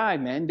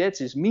right, man, that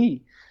is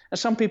me. And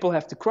some people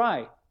have to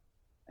cry,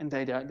 and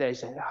they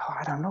say, oh,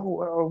 I don't know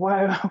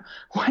why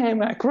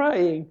am I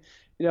crying,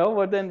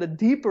 But then the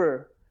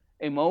deeper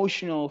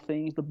emotional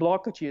things, the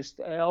blockages,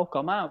 they all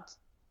come out.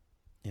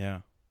 Yeah.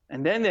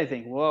 And then they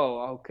think,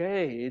 whoa,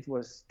 okay, it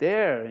was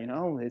there,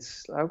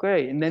 it's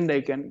okay, and then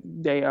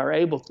they are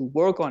able to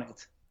work on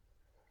it.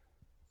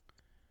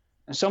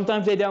 And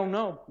sometimes they don't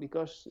know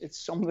because it's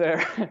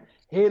somewhere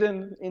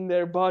hidden in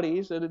their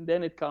bodies, and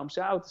then it comes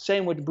out.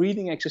 Same with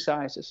breathing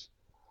exercises.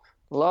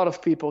 A lot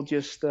of people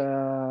just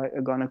are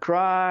gonna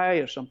cry,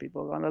 or some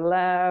people are gonna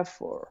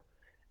laugh,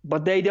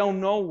 but they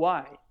don't know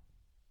why.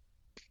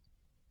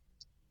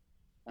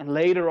 And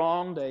later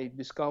on, they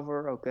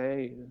discover,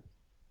 okay,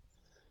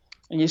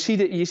 and you see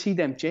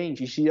them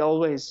change. You see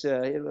always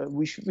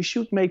we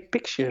should make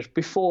pictures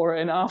before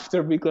and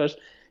after, because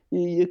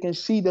you can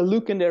see the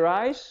look in their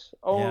eyes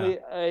only.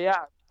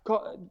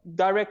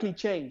 Directly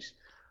change.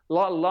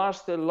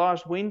 Last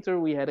winter,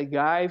 we had a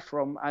guy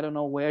from, I don't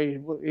know where he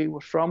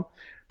was from,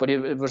 but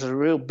it was a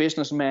real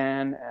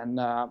businessman,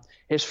 and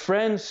his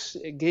friends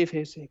give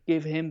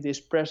him this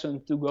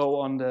present to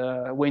go on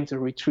the winter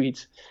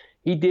retreat.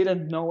 He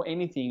didn't know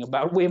anything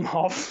about Wim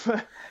Hof.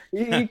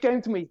 he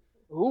came to me,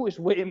 who is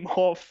Wim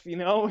Hof?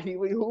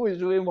 Who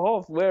is Wim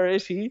Hof? Where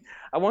is he?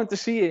 I want to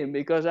see him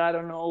because I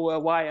don't know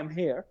why I'm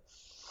here.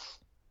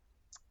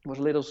 It was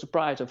a little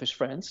surprise of his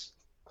friends.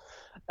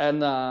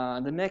 And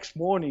the next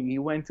morning, he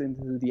went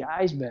into the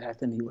ice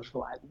bath, and he was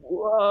like,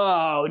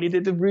 whoa, he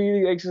did the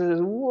breathing exercise.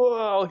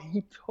 Whoa,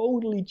 he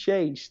totally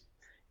changed.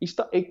 He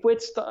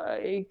quit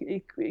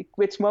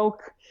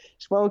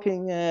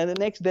smoking the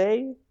next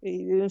day.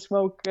 He didn't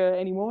smoke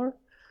anymore.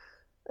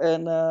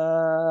 And he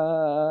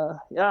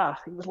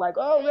was like,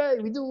 oh, hey,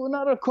 we do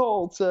another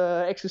cold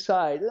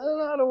exercise,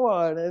 another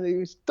one. And he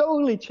was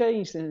totally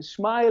changed and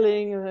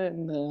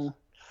smiling.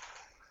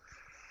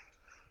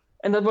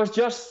 And that was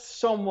just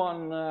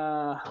someone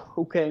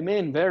who came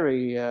in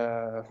very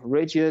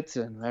rigid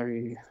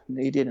and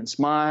he didn't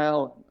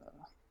smile.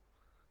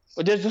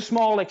 But there's a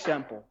small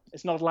example.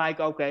 It's not like,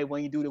 okay,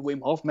 when you do the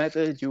Wim Hof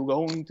method, you're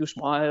going to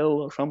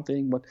smile or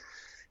something. But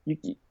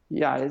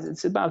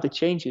it's about the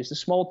changes, the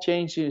small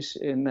changes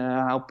in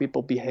how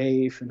people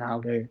behave and how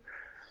they,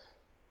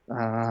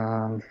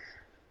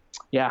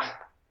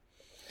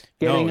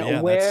 getting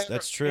aware.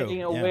 That's true.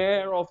 Getting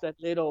aware of that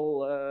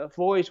little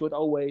voice would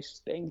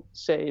always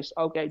say,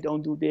 okay,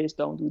 don't do this,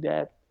 don't do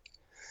that.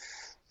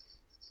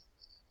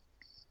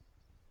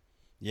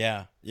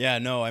 Yeah.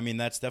 No, I mean,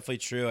 that's definitely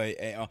true.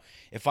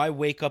 If I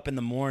wake up in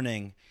the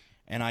morning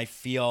and I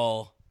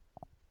feel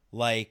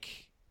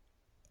like,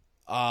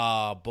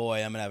 oh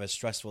boy, I'm gonna have a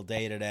stressful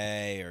day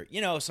today,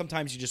 or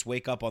sometimes you just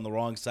wake up on the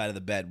wrong side of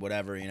the bed,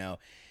 whatever,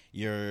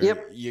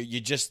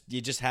 you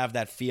just have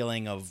that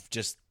feeling of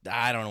just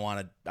I don't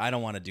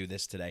want to do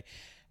this today.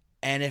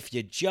 And if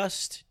you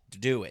just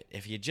do it,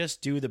 if you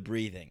just do the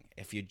breathing,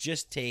 if you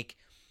just take,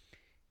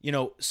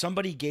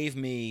 somebody gave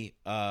me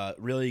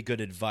really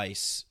good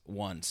advice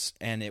once,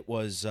 and it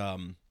was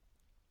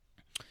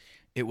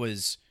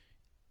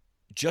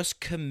just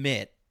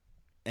commit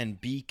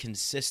and be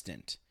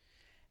consistent.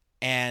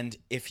 And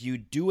if you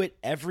do it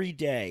every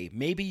day,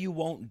 maybe you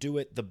won't do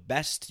it the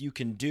best you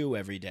can do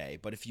every day,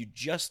 but if you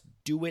just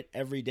do it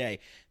every day,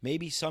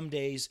 maybe some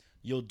days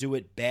you'll do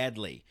it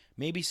badly.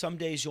 Maybe some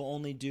days you'll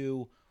only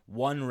do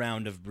one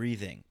round of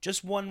breathing,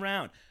 just one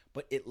round,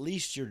 but at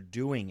least you're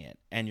doing it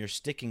and you're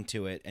sticking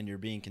to it and you're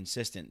being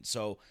consistent.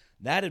 So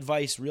that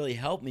advice really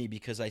helped me,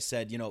 because I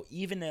said,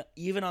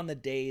 even on the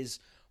days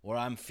where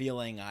I'm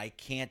feeling I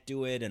can't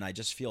do it and I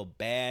just feel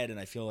bad and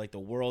I feel like the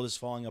world is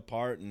falling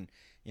apart and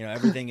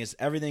everything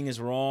is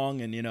wrong,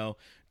 and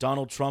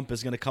Donald Trump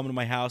is going to come to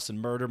my house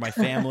and murder my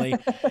family. All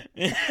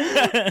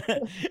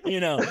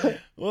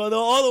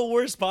the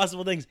worst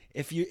possible things.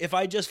 If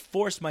I just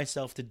force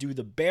myself to do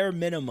the bare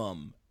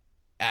minimum,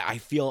 I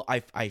feel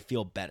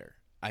better.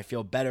 I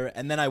feel better,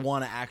 and then I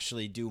want to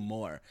actually do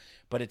more.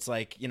 But it's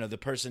like, the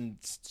person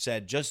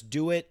said, just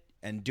do it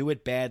and do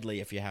it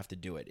badly if you have to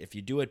do it. If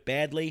you do it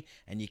badly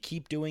and you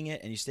keep doing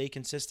it and you stay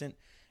consistent,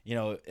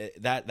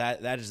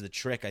 that is the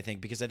trick, I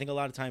think, because I think a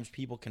lot of times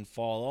people can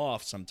fall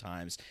off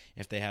sometimes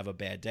if they have a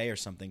bad day or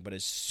something. But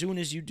as soon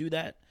as you do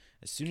that,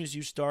 as soon as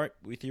you start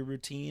with your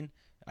routine,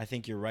 I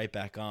think you're right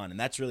back on. And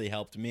that's really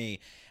helped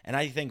me. And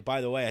I think, by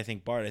the way,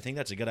 Bart, I think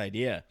that's a good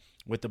idea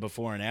with the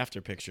before and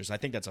after pictures. I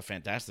think that's a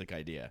fantastic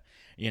idea.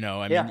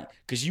 Mean,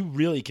 because you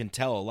really can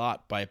tell a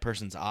lot by a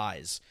person's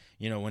eyes.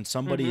 When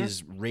somebody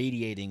is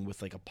radiating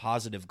with like a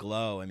positive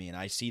glow. I mean,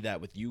 I see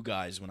that with you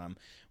guys when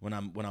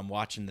I'm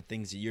watching the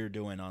things that you're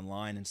doing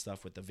online and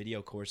stuff with the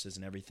video courses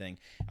and everything.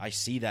 I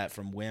see that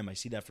from Wim. I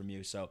see that from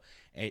you. So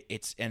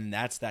and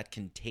that's that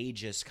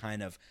contagious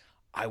kind of,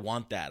 I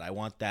want that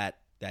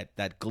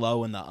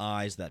glow in the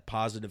eyes, that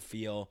positive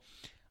feel.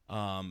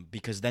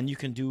 Because then you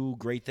can do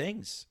great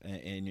things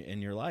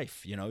in your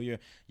life. You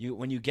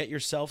when you get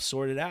yourself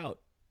sorted out,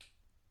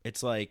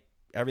 it's like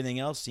everything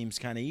else seems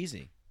kind of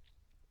easy.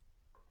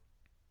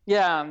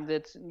 Yeah,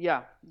 that's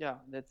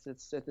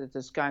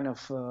kind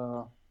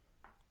of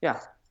yeah.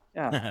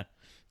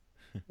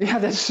 Yeah,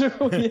 that's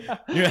true.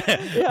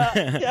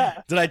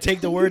 Yeah. Did I take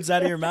the words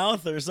out of your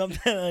mouth or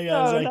something?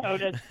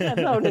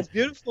 That's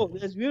beautiful.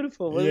 That's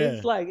beautiful.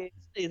 Yeah.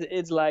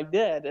 It's like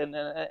that,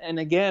 and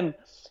again,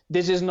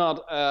 this is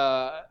not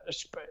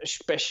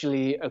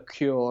especially a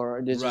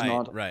cure. This is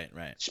not right.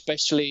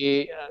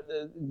 Especially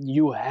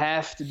you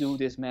have to do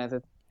this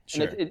method.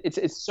 Sure.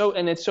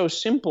 And it's so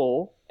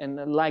simple, and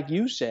like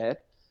you said,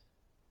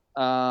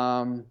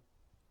 a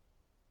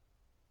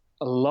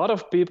lot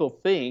of people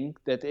think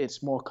that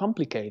it's more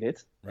complicated,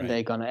 and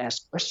they're gonna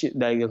ask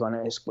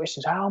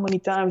questions. How many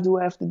times do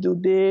I have to do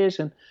this,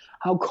 and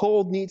how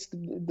cold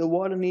the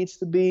water needs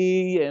to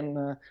be?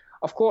 And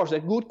of course, they're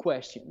good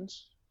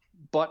questions,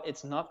 but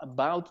it's not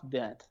about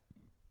that.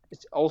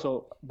 It's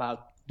also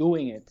about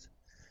doing it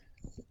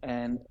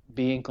and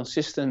being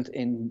consistent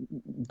in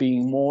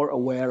being more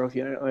aware of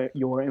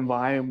your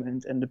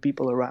environment and the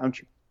people around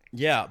you.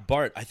 Yeah,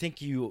 Bart, I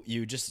think you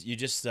just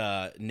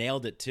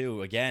nailed it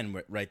too.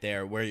 Again, right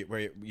there, where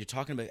you're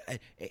talking about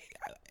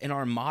in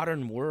our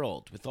modern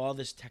world with all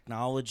this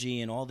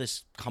technology and all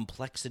this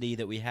complexity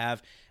that we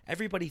have.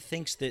 Everybody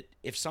thinks that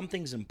if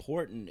something's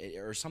important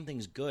or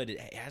something's good,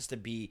 it has to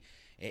be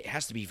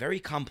very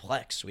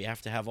complex. We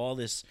have to have all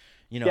this,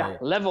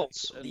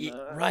 levels.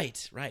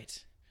 Right.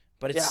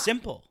 But it's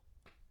simple.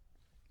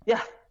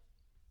 Yeah.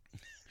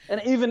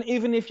 And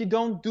even if you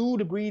don't do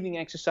the breathing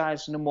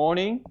exercise in the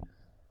morning,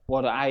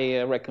 what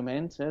I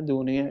recommend,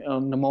 doing it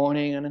in the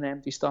morning on an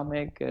empty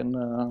stomach, and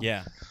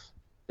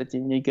that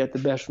you get the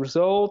best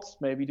results.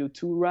 Maybe do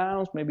 2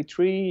 rounds, maybe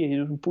 3,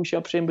 you do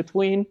push-ups in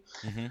between.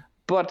 Mm-hmm.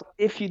 But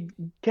if you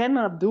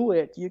cannot do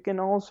it, you can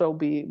also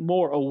be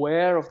more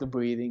aware of the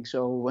breathing.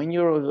 So when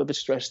you're a little bit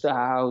stressed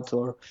out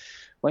or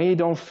when you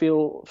don't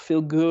feel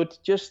good,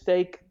 just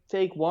take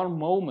one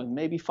moment,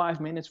 maybe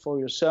 5 minutes for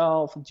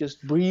yourself, and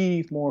just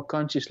breathe more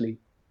consciously.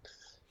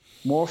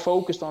 more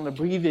focused on the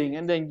breathing,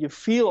 and then you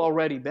feel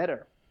already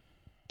better.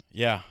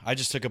 Yeah, I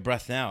just took a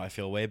breath now. I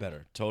feel way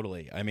better.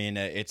 Totally. I mean,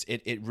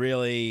 it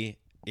really,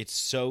 it's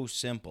so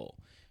simple.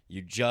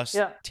 You just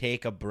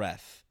take a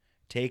breath,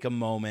 take a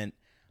moment,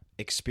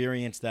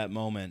 experience that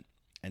moment,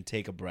 and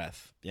take a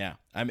breath. Yeah,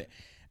 I mean,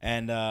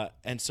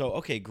 and so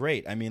okay,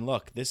 great. I mean,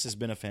 look, this has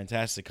been a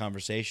fantastic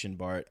conversation,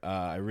 Bart.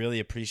 I really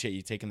appreciate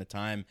you taking the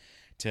time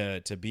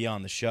to be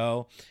on the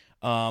show.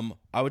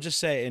 I would just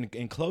say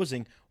in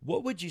closing,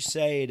 what would you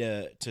say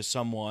to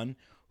someone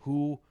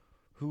who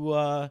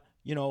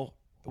you know,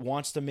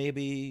 wants to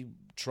maybe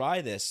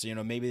try this? You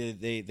know, maybe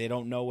they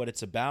don't know what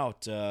it's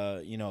about.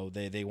 You know,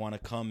 they want to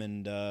come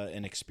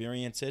and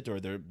experience it, or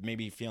they're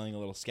maybe feeling a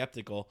little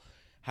skeptical.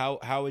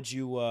 How would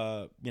you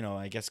you know,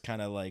 I guess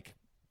kind of like,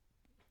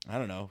 I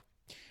don't know.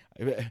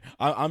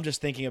 I'm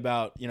just thinking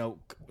about, you know,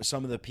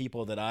 some of the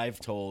people that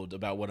I've told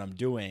about what I'm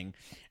doing,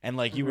 and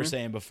like you were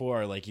saying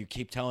before, like you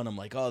keep telling them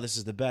like, oh, this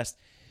is the best,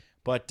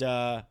 but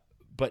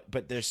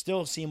they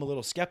still seem a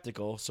little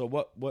skeptical. So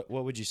what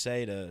would you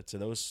say to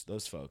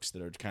those folks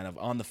that are kind of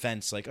on the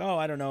fence, like, oh,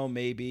 I don't know,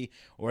 maybe,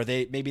 or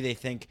maybe they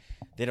think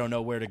they don't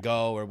know where to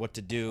go or what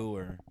to do,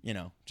 or, you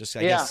know, just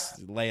I guess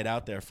lay it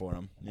out there for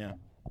them. Yeah.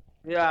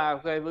 Yeah,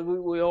 okay.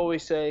 We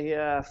always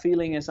say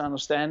feeling is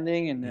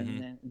understanding,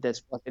 and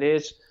that's what it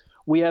is.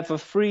 We have a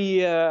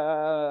free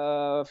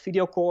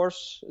video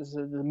course,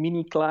 the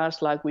mini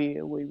class, like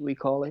we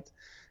call it.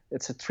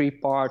 It's a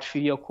 3-part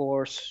video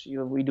course.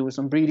 We do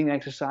some breathing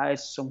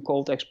exercise, some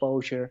cold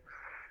exposure,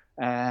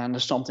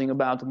 and something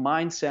about the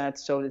mindset.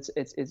 So it's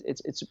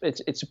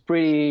a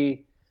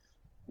pretty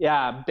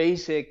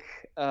basic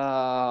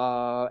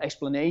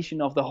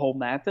explanation of the whole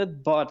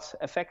method, but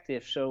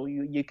effective. So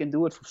you can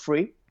do it for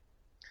free.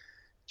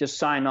 Just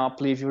sign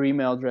up, leave your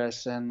email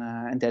address, and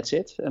that's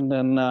it. And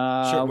then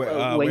sure.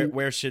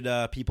 Where should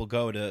people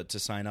go to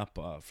sign up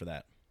for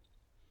that?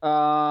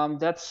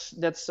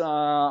 That's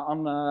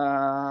on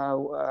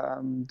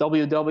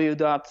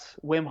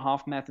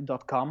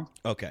www.wimhofmethod.com.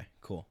 Okay,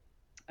 cool.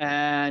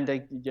 And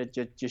they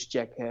just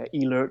check the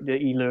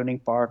e-learning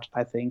part,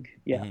 I think.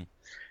 Yeah,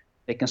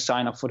 they can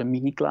sign up for the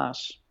mini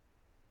class.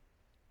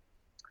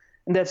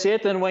 And that's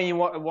it. And when you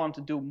want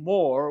to do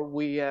more,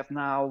 we have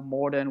now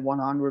more than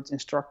 100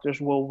 instructors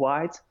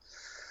worldwide.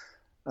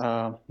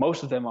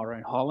 Most of them are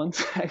in Holland,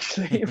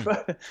 actually.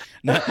 But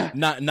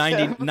not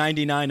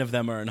 99 of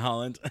them are in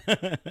Holland.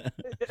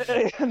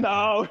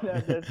 No,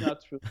 that's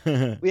not true.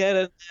 We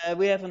have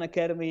an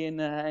academy in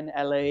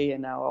LA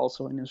and now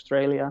also in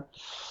Australia.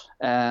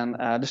 And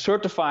the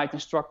certified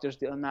instructors,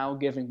 they are now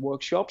giving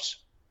workshops.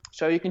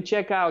 So you can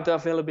check out the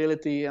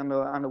availability on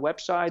the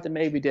website, and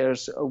maybe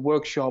there's a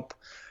workshop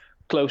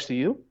close to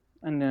you,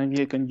 and then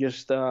you can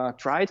just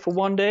try it for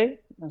one day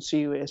and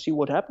see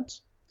what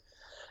happens.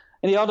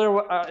 And the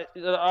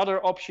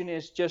other option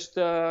is just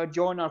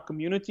join our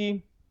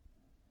community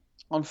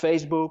on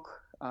Facebook,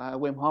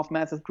 Wim Hof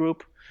Method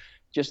group,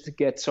 just to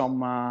get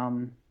some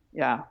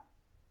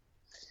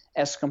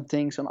ask some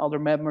things on other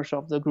members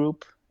of the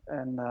group,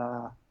 and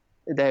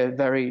they're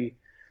very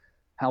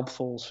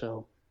helpful.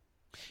 So.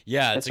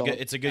 Yeah,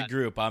 it's a good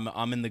group.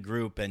 I'm in the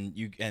group, and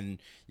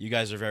you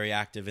guys are very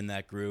active in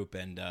that group,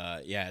 and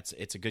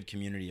it's a good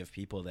community of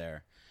people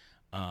there.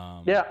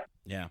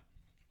 Yeah.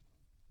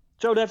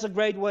 So that's a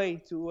great way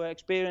to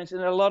experience.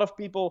 And a lot of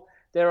people,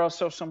 there are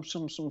also some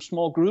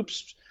small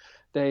groups.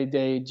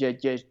 They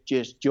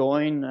just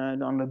join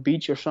on the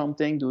beach or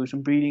something, do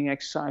some breathing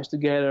exercise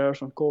together,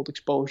 some cold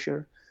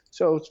exposure.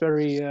 So it's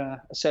very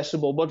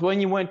accessible. But when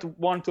you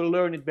want to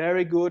learn it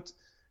very good,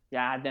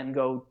 then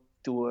go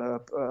to a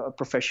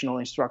professional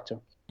instructor.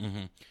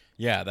 Mm-hmm.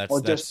 Yeah,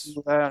 just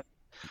the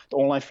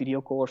online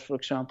video course, for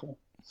example.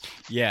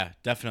 Yeah,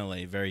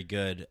 definitely, very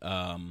good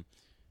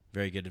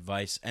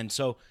advice. And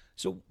so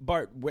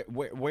Bart,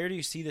 where do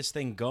you see this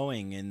thing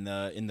going in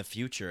the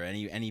future?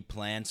 Any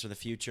plans for the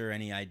future?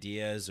 Any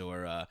ideas,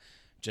 or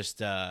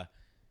just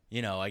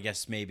you know, I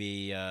guess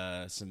maybe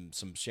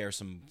share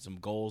some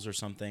goals or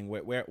something?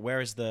 Where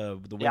is the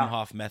Wim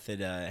Hof method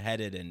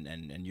headed,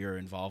 and your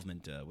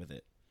involvement with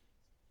it?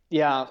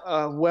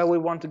 Yeah, where we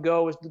want to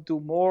go is to do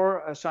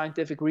more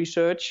scientific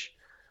research,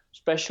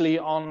 especially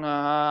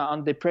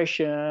on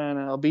depression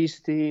and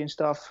obesity and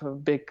stuff,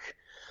 big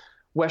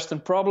Western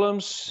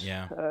problems.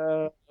 Yeah.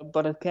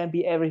 But it can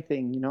be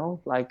everything, you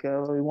know. Like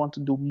we want to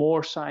do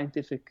more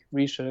scientific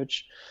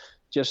research,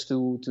 just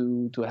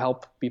to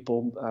help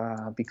people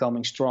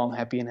becoming strong,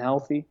 happy, and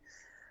healthy.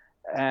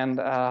 And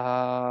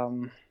a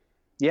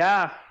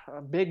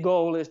big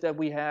goal is that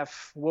we have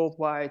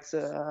worldwide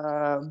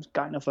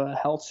kind of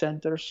health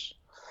centers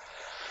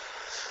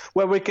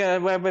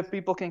where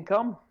people can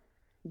come,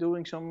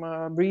 doing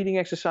some breathing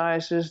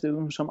exercises,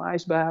 doing some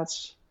ice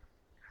baths.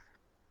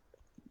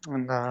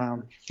 And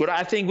but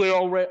I think we're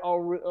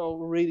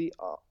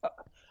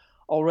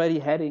already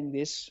heading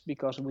this,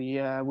 because we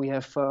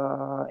have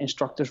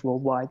instructors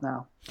worldwide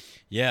now.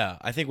 Yeah,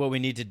 I think what we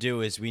need to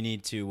do is we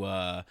need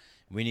to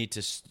We need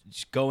to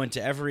go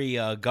into every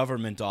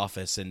government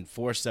office and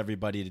force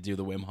everybody to do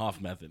the Wim Hof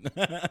method.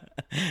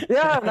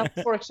 Yeah, now,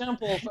 for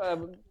example,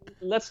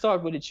 let's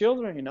start with the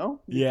children,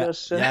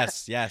 because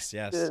yes.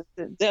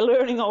 they're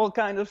learning all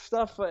kind of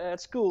stuff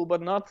at school,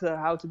 but not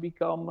how to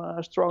become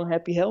strong,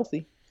 happy,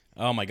 healthy.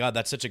 Oh my God,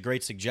 that's such a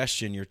great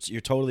suggestion.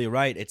 You're totally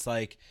right. It's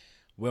like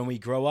when we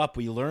grow up,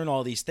 we learn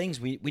all these things.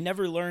 We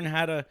never learn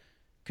how to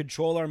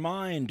control our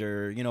mind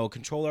or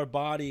control our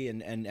body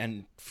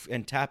and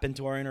tap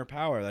into our inner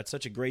power. That's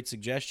such a great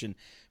suggestion.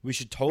 We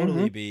should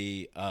totally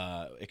be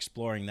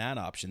exploring that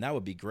option. That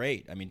would be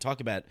great. I mean, talk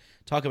about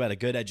a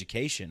good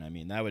education. I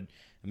mean, that would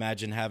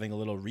imagine having a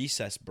little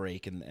recess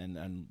break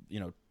and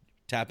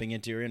tapping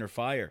into your inner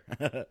fire.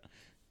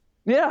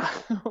 Yeah,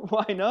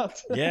 why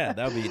not? Yeah,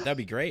 that'd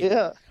be great.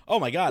 Yeah. Oh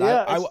my God,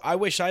 Yeah, I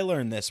wish I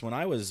learned this when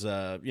I was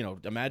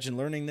imagine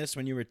learning this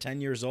when you were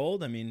 10 years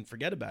old. I mean,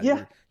 forget about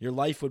it. Your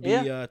life would be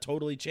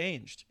totally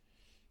changed.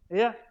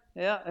 Yeah.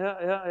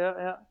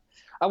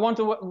 I want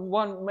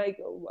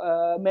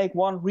to make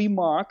one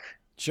remark.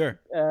 Sure.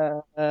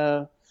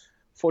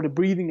 For the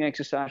breathing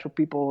exercise, for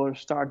people who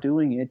start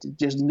doing it,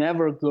 just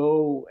never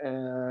go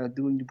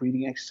doing the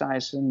breathing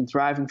exercise in a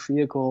driving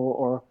vehicle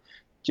or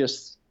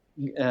just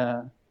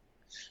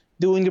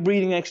doing the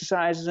breathing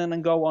exercises and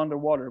then go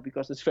underwater,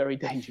 because it's very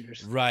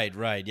dangerous.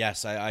 Right.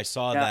 Yes, I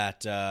saw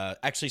that.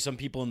 Actually, some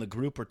people in the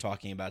group were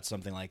talking about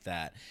something like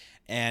that.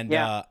 And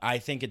I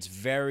think it's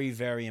very,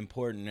 very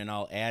important, and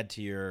I'll add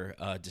to your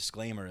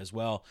disclaimer as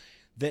well,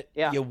 that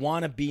you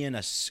want to be in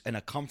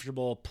a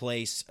comfortable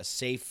place, a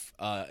safe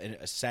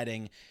a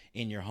setting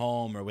in your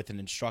home or with an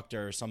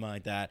instructor or something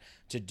like that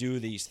to do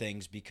these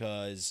things,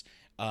 because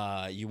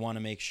you want to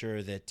make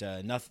sure that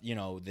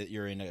that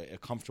you're in a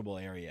comfortable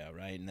area,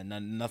 right? And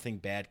then nothing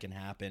bad can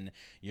happen.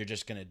 You're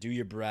just gonna do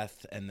your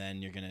breath, and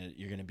then you're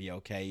gonna be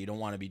okay. You don't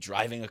want to be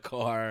driving a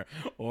car,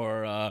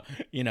 or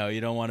you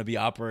don't want to be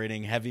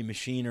operating heavy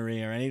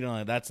machinery or anything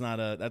like that.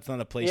 That's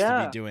not a place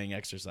to be doing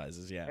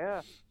exercises.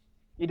 Yeah.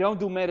 You don't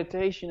do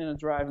meditation in a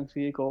driving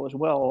vehicle as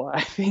well,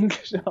 I think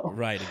so.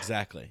 Right.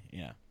 Exactly.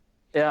 Yeah.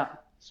 Yeah.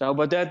 So,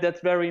 but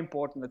that's very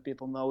important that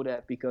people know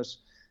that, because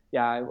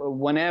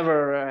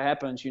whenever it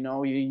happens, you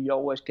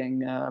always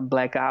can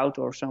black out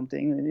or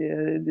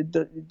something.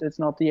 That's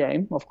not the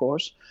aim, of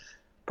course.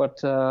 But,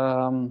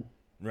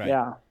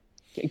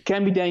 it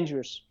can be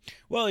dangerous.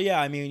 Well, yeah,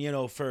 I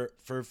mean,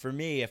 for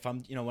me, if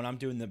I'm, when I'm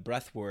doing the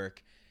breath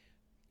work,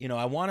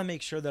 I want to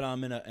make sure that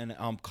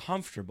I'm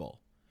comfortable,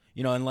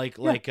 and like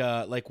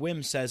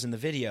Wim says in the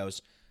videos,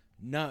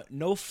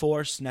 no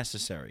force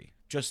necessary,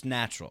 just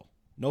natural,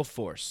 no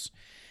force.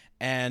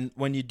 And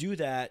when you do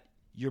that,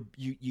 you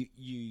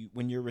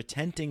when you're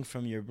retenting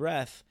from your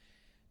breath,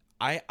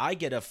 I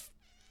get a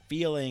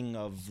feeling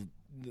of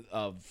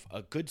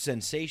a good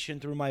sensation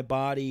through my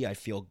body. I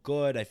feel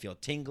good. I feel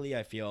tingly.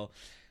 I feel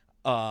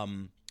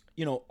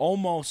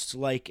almost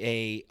like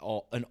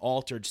an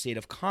altered state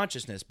of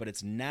consciousness, but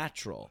it's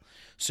natural.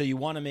 So you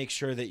want to make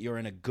sure that you're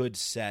in a good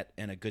set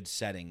and a good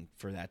setting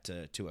for that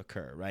to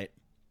occur, right?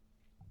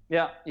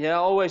 Yeah. I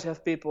always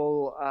have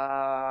people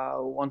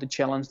want to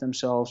challenge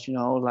themselves,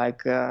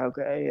 like,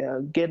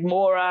 get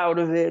more out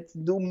of it,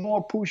 do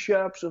more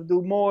push-ups, or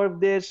do more of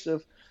this.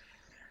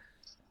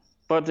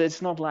 But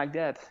it's not like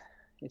that.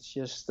 It's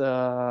just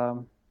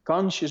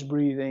conscious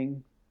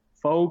breathing,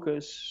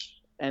 focus,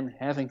 and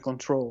having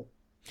control.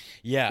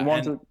 Yeah.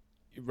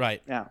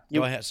 Right. Yeah.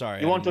 Go ahead. Sorry,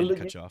 I didn't mean to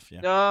cut you off.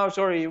 Yeah. No,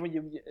 sorry.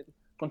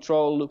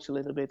 Control looks a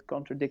little bit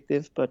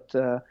contradictive, but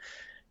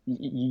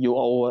you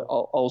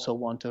also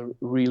want to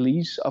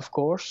release, of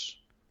course.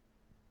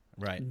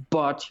 Right.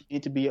 But you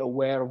need to be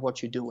aware of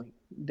what you're doing.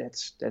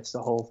 That's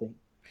the whole thing.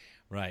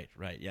 Right.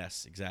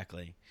 Yes,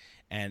 exactly.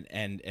 And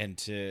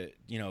to,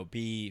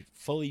 be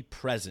fully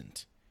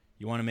present.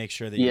 You want to make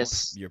sure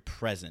that you're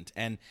present.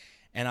 And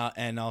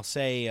I'll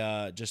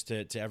say just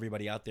to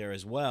everybody out there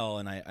as well,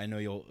 and I know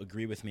you'll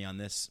agree with me on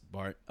this,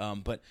 Bart,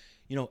 but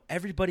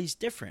everybody's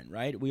different,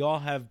 right? We all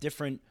have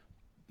different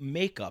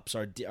makeups,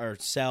 our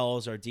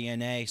cells, our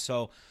DNA.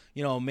 So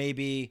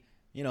maybe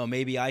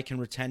I can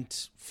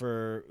retent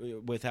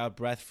without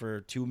breath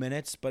for 2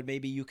 minutes, but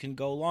maybe you can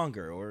go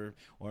longer or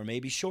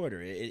maybe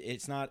shorter.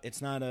 It's not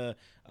a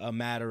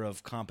matter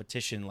of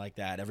competition like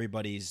that.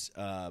 Everybody's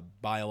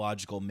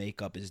biological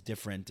makeup is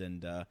different,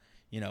 and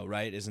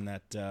right? Isn't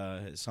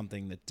that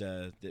something that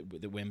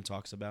Wim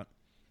talks about?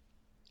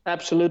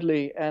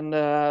 Absolutely. And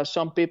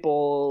some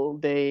people,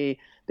 they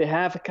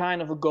have a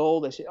kind of a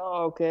goal. They say,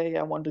 oh, okay,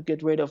 I want to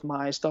get rid of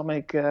my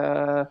stomach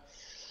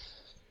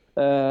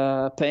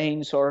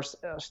pains or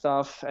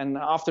stuff. And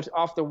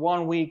after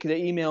 1 week, they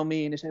email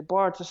me and they say,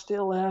 Bart, I'm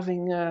still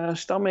having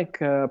stomach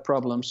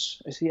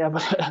problems. I say, yeah,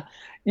 but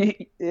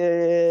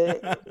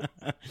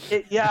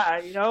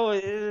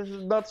it's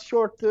not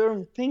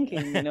short-term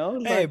thinking,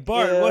 Hey,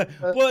 Bart,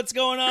 what's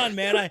going on,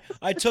 man?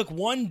 I took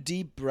one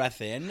deep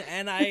breath in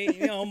and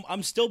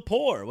I'm still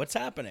poor. What's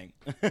happening?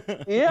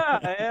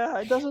 Yeah,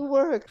 it doesn't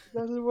work.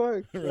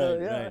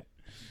 Right.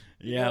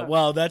 Yeah,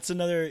 well, that's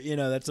another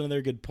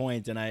good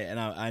point, and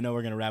I know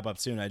we're gonna wrap up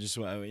soon. I just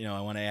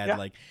I want to add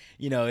like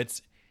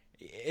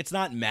it's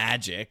not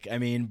magic. I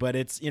mean, but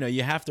it's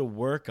you have to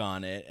work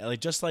on it,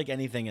 like just like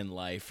anything in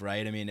life,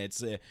 right? I mean,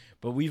 it's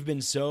but we've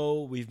been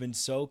so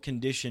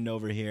conditioned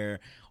over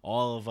here.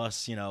 All of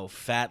us,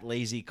 fat,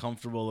 lazy,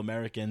 comfortable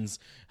Americans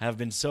have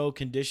been so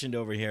conditioned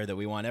over here that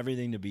we want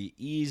everything to be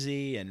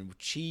easy and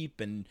cheap,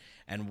 and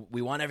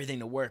we want everything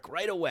to work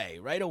right away,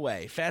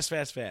 fast.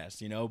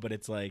 But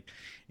it's like,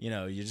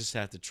 you just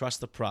have to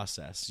trust the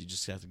process. You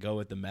just have to go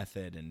with the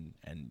method, and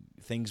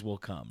things will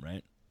come,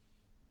 right?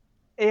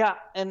 Yeah,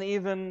 and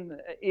even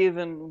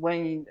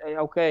when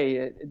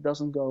it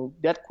doesn't go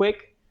that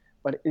quick,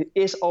 but it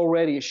is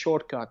already a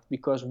shortcut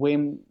because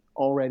Wim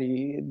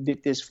already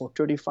did this for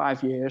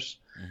 35 years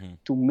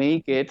to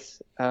make it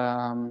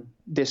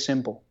this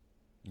simple.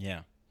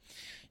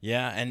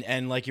 Yeah,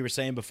 and like you were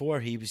saying before,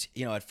 he was,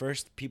 at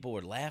first people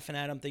were laughing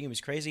at him, thinking he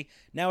was crazy.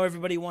 Now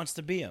everybody wants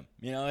to be him.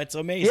 It's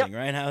amazing,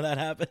 right? How that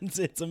happens.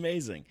 It's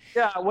amazing.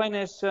 Yeah, when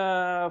his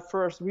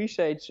first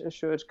research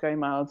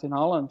came out in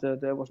Holland,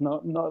 there was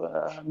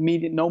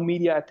no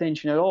media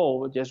attention at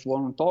all. Just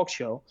one talk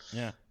show.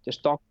 Yeah.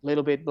 Just talk a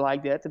little bit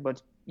like that,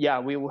 but yeah,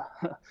 we were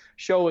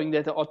showing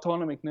that the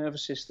autonomic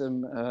nervous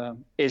system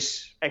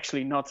is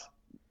actually not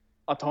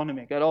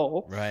autonomic at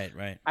all.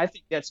 Right. I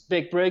think that's a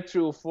big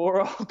breakthrough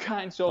for all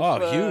kinds of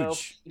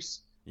huge.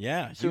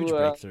 Huge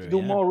breakthrough. To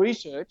do more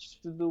research,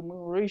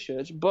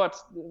 but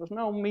there was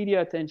no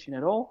media attention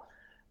at all.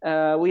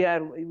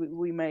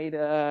 We made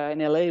in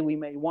LA. We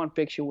made one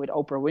picture with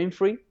Oprah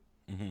Winfrey,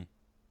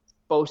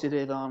 posted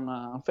it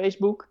on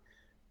Facebook,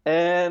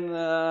 and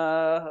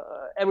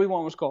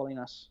everyone was calling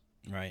us.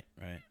 Right.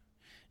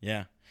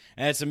 Yeah,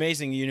 and it's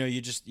amazing.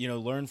 You just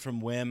learn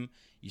from Wim.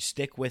 You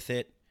stick with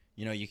it.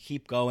 You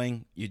keep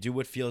going. You do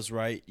what feels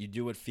right. You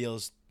do what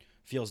feels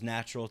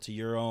natural to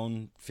your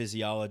own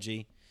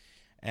physiology,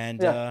 and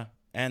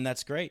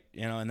that's great.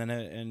 And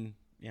then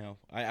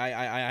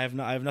I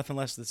have nothing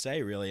less to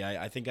say really.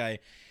 I think I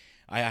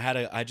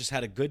just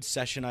had a good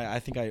session. I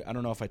think I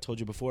don't know if I told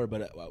you before,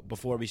 but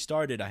before we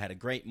started, I had a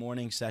great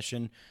morning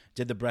session.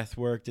 Did the breath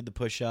work, did the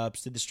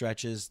push-ups, did the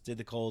stretches, did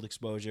the cold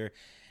exposure.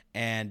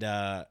 And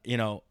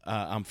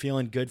I'm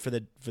feeling good for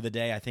the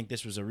day. I think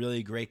this was a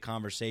really great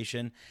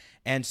conversation.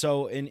 And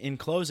so in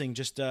closing,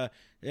 just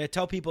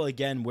tell people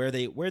again where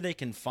they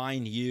can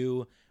find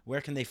you,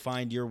 where can they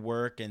find your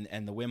work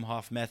and the Wim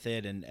Hof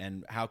method,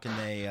 and how can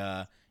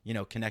they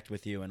connect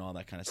with you and all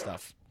that kind of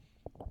stuff.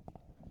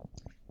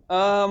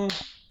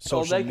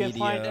 Social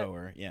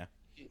media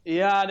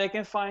Yeah, they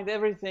can find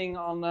everything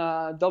on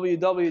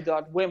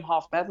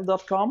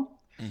www.wimhofmethod.com.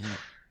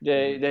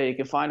 There you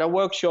can find our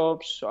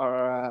workshops,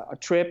 our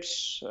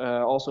trips,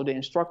 also the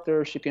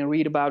instructors. You can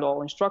read about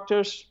all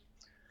instructors,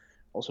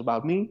 also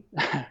about me.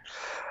 We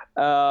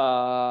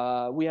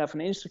have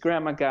an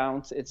Instagram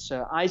account. It's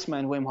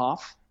Iceman Wim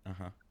Hof,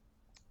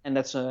 and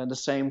that's the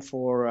same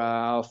for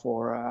our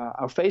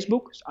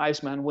Facebook. It's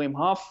Iceman Wim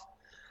Hof,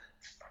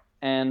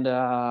 and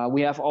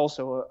we have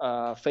also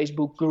a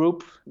Facebook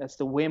group. That's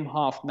the Wim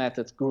Hof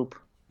Method group.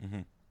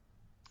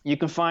 You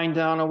can find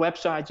on our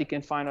website, you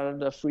can find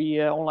the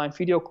free online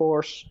video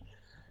course,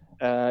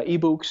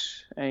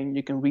 ebooks, and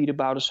you can read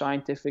about our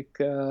scientific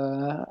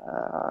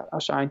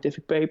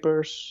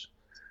papers.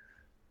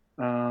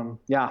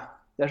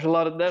 There's a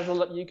lot.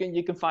 You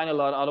can find a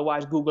lot.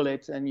 Otherwise, Google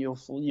it, and you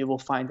will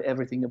find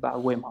everything about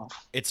Wim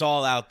Hof. It's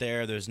all out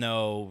there. There's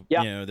no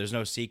there's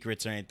no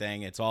secrets or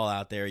anything. It's all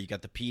out there. You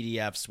got the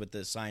PDFs with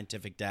the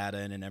scientific data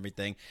and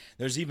everything.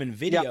 There's even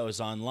videos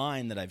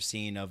online that I've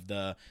seen of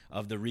the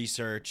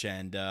research,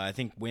 and I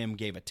think Wim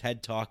gave a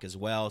TED talk as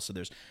well. So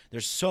there's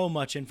so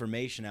much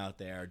information out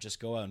there. Just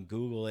go out and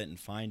Google it and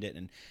find it.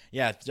 And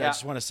I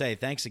just want to say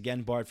thanks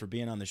again, Bart, for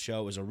being on the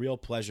show. It was a real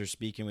pleasure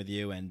speaking with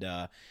you, and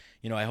I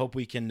hope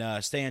we can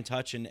stay in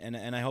touch,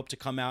 and I hope to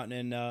come out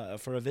and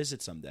for a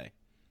visit someday.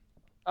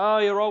 Oh,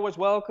 you're always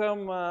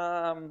welcome.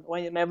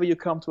 Whenever you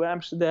come to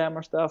Amsterdam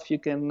or stuff, you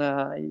can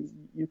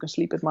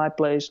sleep at my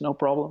place, no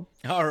problem.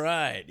 All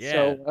right,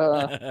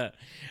 yeah.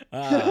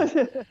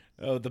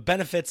 So, the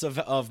benefits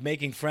of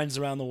making friends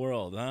around the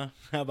world, huh?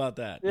 How about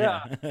that?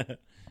 Yeah.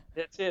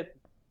 That's it.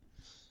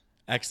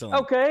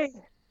 Excellent. Okay.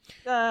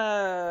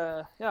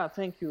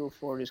 Thank you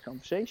for this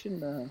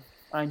conversation.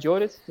 I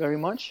enjoyed it very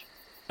much.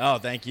 Oh,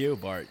 thank you,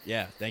 Bart.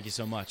 Yeah, thank you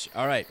so much.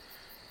 All right.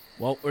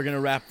 Well, we're going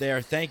to wrap there.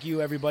 Thank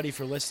you, everybody,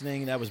 for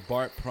listening. That was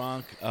Bart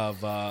Pronk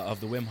of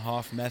the Wim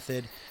Hof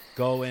Method.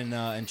 Go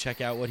and check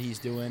out what he's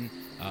doing.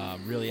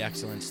 Really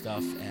excellent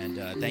stuff. And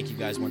thank you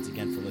guys once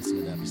again for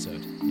listening to the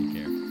episode. Take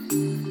care.